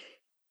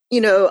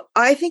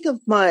 I think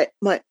of my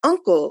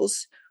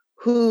uncles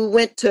who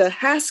went to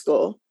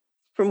Haskell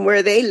from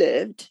where they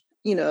lived,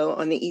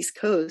 on the East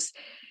Coast.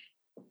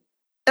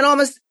 And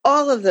almost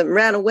all of them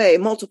ran away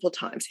multiple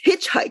times,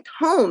 hitchhiked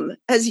home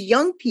as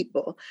young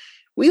people.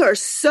 We are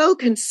so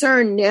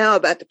concerned now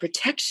about the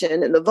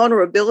protection and the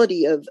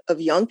vulnerability of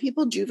young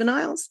people,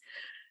 juveniles.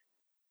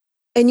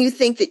 And you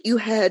think that you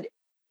had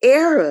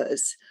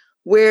eras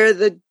where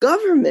the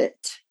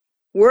government,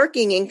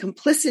 working in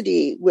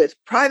complicity with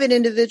private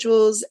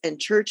individuals and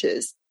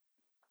churches,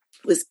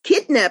 was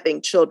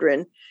kidnapping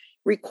children,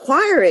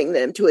 requiring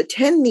them to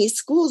attend these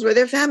schools where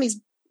their families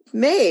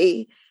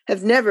may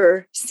have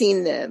never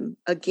seen them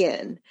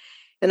again.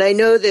 And I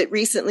know that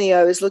recently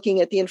I was looking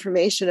at the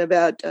information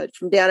about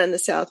from down in the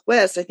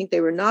Southwest, I think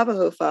they were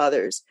Navajo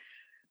fathers,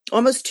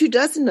 almost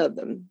 24 of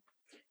them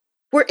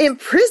were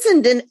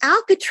imprisoned in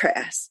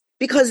Alcatraz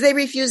because they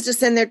refused to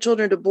send their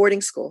children to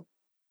boarding school.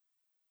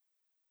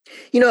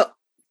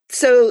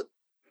 So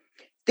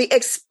the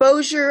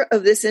exposure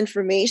of this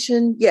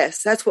information,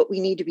 yes, that's what we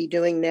need to be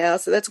doing now.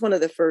 So that's one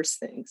of the first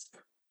things.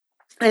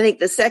 I think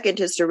the second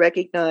is to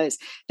recognize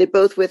that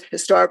both with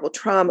historical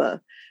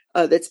trauma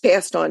that's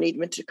passed on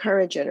even to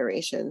current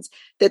generations,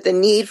 that the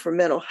need for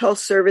mental health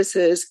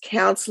services,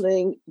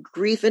 counseling,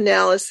 grief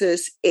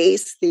analysis,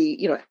 ACE,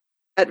 the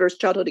adverse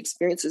childhood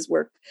experiences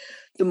work,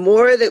 the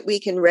more that we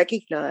can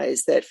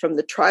recognize that from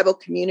the tribal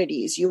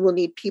communities, you will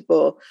need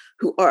people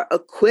who are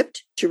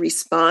equipped to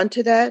respond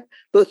to that,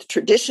 both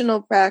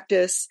traditional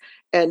practice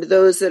and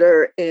those that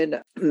are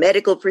in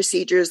medical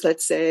procedures,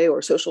 let's say,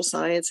 or social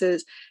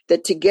sciences,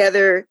 that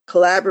together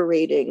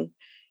collaborating,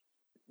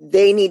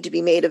 they need to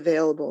be made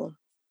available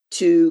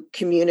to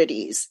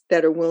communities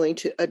that are willing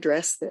to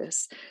address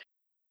this.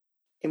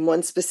 In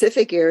one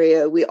specific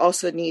area, we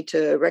also need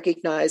to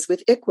recognize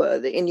with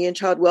ICWA, the Indian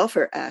Child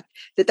Welfare Act,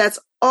 that that's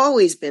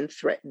always been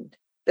threatened.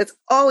 That's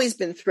always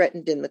been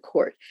threatened in the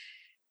court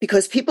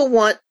because people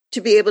want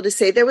to be able to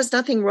say there was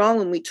nothing wrong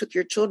when we took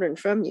your children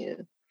from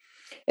you.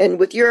 And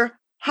with your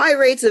high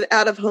rates of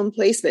out-of-home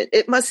placement,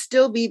 it must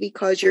still be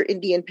because your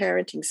Indian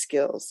parenting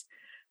skills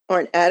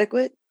aren't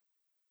adequate?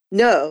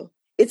 No,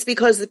 it's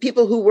because the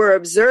people who were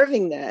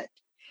observing that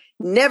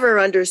never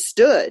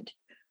understood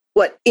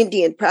what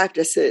Indian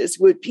practices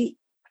would be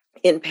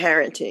in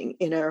parenting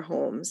in our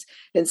homes.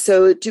 And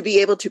so to be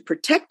able to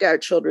protect our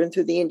children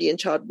through the Indian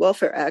Child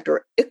Welfare Act,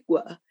 or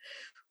ICWA,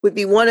 would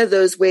be one of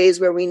those ways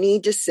where we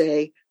need to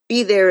say,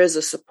 be there as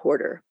a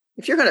supporter.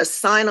 If you're going to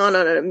sign on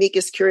an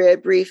amicus curiae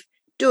brief,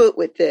 do it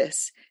with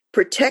this.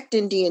 Protect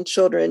Indian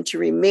children to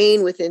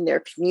remain within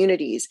their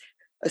communities,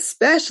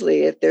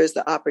 especially if there's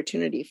the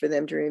opportunity for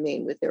them to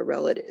remain with their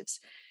relatives.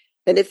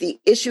 And if the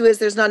issue is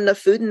there's not enough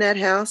food in that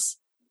house,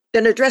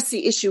 then address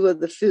the issue of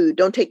the food.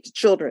 Don't take the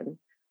children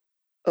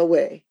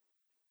away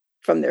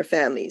from their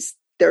families,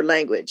 their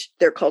language,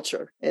 their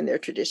culture, and their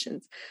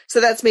traditions.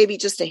 So that's maybe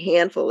just a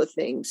handful of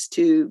things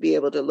to be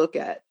able to look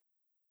at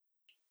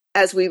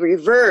as we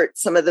revert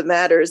some of the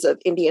matters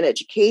of Indian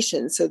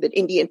education so that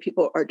Indian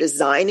people are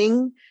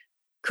designing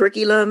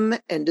curriculum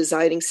and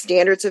designing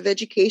standards of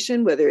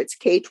education, whether it's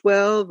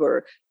K-12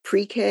 or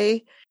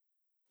pre-K.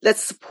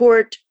 Let's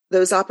support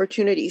those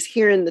opportunities.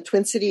 Here in the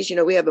Twin Cities,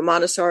 we have a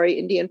Montessori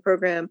Indian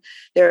program.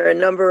 There are a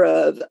number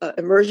of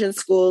immersion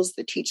schools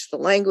that teach the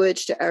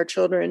language to our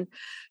children.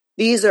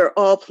 These are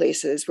all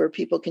places where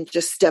people can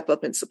just step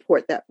up and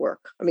support that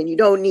work. I mean, you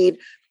don't need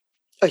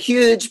a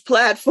huge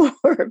platform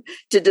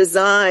to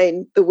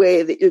design the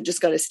way that you're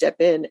just going to step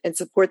in and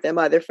support them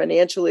either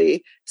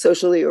financially,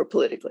 socially, or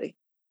politically.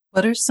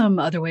 What are some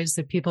other ways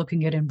that people can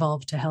get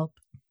involved to help?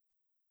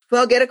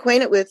 Well, get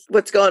acquainted with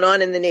what's going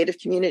on in the Native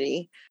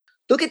community.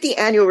 Look at the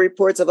annual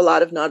reports of a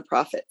lot of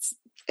nonprofits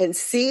and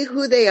see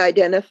who they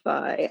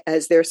identify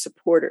as their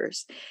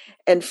supporters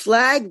and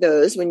flag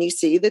those when you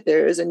see that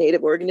there is a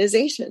Native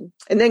organization.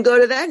 And then go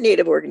to that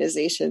Native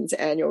organization's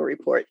annual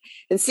report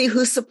and see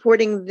who's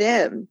supporting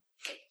them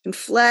and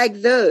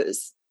flag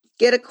those.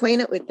 Get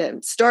acquainted with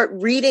them. Start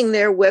reading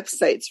their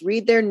websites,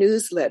 read their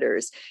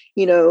newsletters,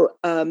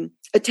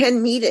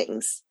 attend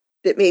meetings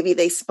that maybe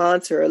they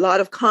sponsor. A lot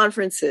of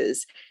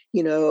conferences,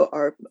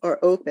 are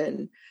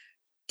open.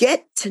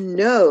 Get to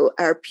know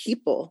our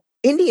people.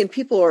 Indian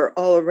people are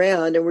all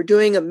around and we're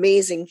doing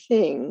amazing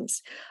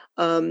things.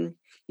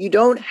 You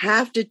don't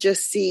have to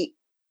just see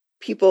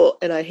people,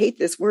 and I hate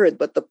this word,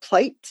 but the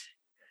plight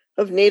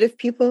of Native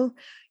people.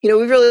 We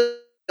really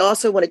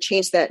also want to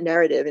change that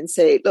narrative and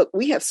say, look,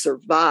 we have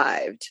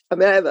survived. I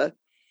mean, I have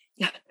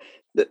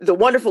the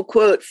wonderful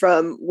quote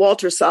from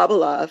Walter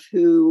Sobolov,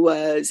 who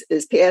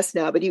is passed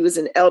now, but he was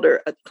an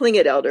elder, a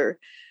Tlingit elder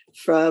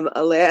from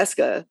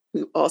Alaska,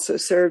 who also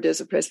served as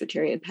a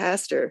Presbyterian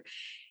pastor.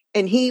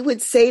 And he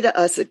would say to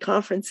us at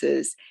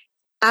conferences,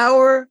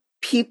 our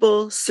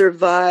people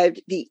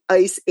survived the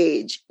Ice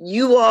Age.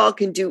 You all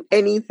can do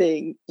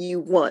anything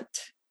you want.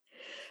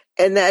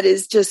 And that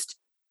is just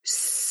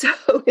so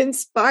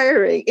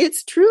inspiring.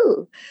 It's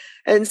true.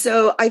 And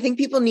so I think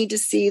people need to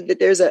see that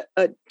there's a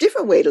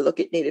different way to look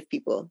at Native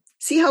people,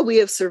 see how we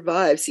have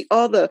survived, see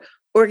all the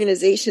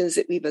organizations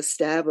that we've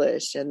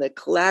established and the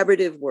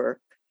collaborative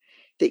work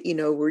that,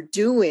 we're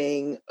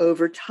doing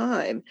over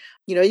time.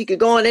 You could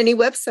go on any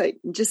website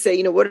and just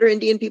say, what are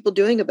Indian people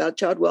doing about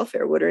child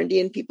welfare? What are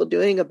Indian people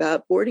doing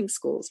about boarding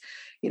schools?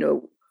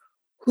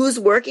 Who's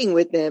working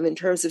with them in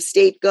terms of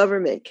state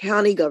government,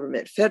 county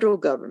government, federal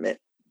government?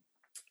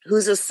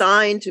 Who's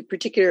assigned to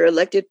particular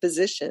elected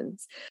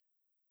positions?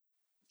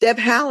 Deb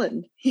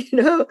Haaland,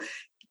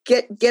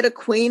 get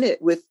acquainted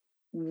with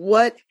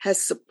what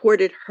has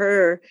supported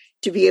her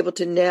to be able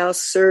to now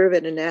serve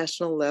at a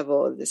national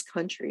level of this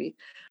country.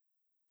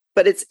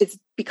 But it's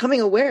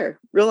becoming aware,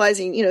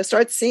 realizing,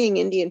 start seeing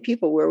Indian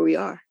people where we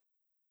are.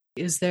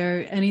 Is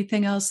there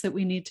anything else that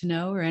we need to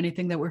know or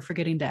anything that we're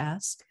forgetting to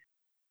ask?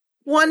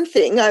 One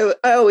thing I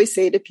always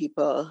say to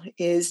people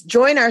is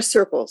join our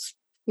circles,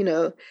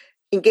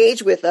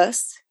 engage with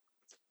us,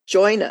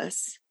 join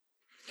us,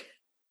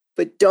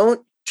 but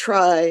don't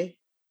try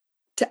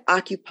to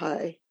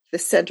occupy the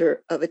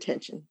center of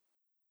attention.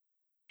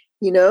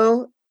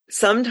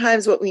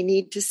 Sometimes what we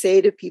need to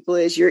say to people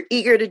is you're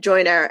eager to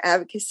join our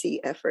advocacy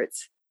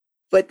efforts,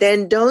 but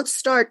then don't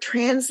start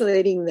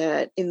translating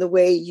that in the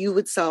way you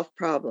would solve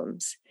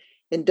problems.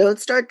 And don't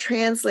start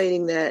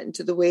translating that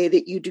into the way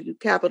that you do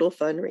capital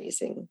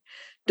fundraising.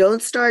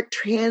 Don't start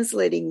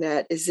translating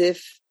that as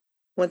if,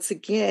 once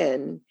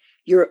again,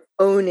 you're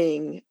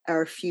owning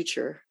our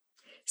future.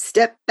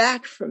 Step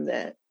back from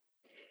that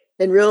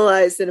and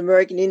realize that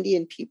American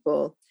Indian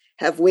people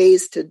have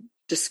ways to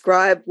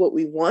describe what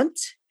we want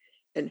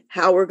and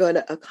how we're going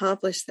to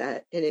accomplish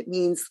that. And it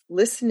means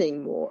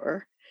listening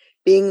more,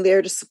 being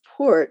there to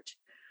support,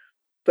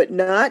 but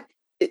not,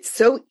 it's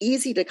so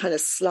easy to kind of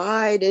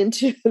slide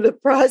into the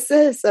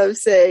process of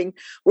saying,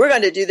 we're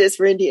going to do this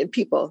for Indian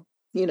people.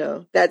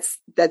 That's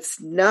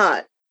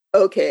not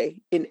okay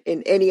in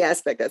any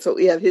aspect. That's what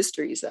we have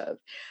histories of.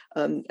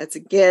 That's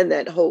again,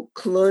 that whole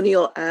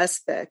colonial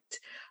aspect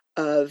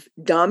of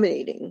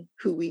dominating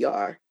who we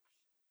are.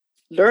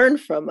 Learn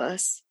from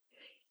us,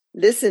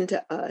 listen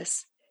to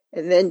us,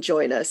 and then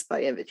join us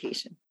by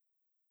invitation.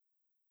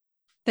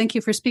 Thank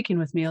you for speaking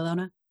with me,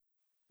 Ilona.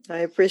 I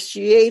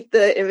appreciate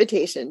the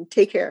invitation.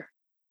 Take care.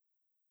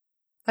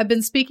 I've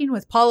been speaking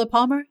with Paula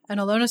Palmer and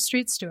Ilona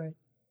Street Stewart.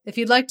 If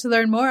you'd like to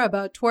learn more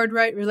about Toward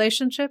Right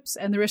Relationships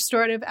and the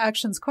Restorative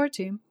Actions Core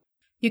Team,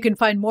 you can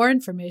find more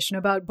information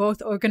about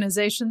both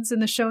organizations in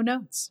the show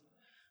notes.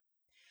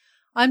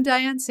 I'm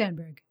Diane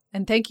Sandberg,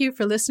 and thank you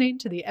for listening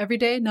to the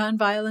Everyday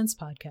Nonviolence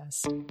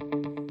Podcast.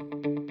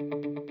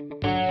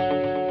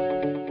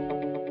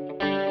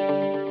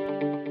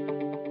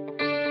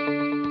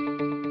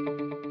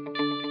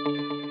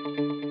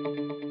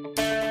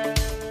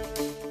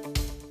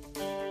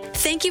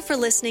 Thank you for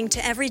listening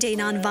to Everyday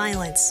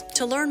Nonviolence.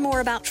 To learn more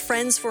about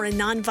Friends for a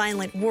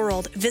Nonviolent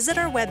World, visit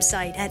our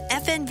website at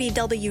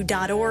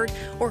fnvw.org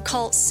or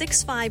call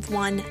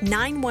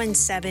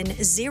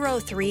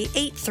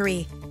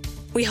 651-917-0383.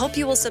 We hope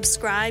you will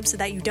subscribe so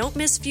that you don't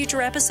miss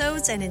future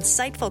episodes and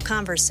insightful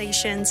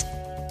conversations.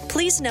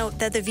 Please note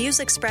that the views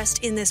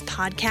expressed in this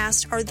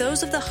podcast are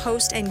those of the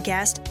host and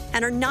guest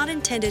and are not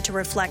intended to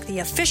reflect the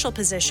official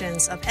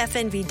positions of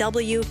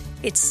FNVW,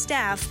 its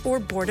staff, or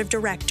board of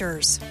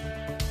directors.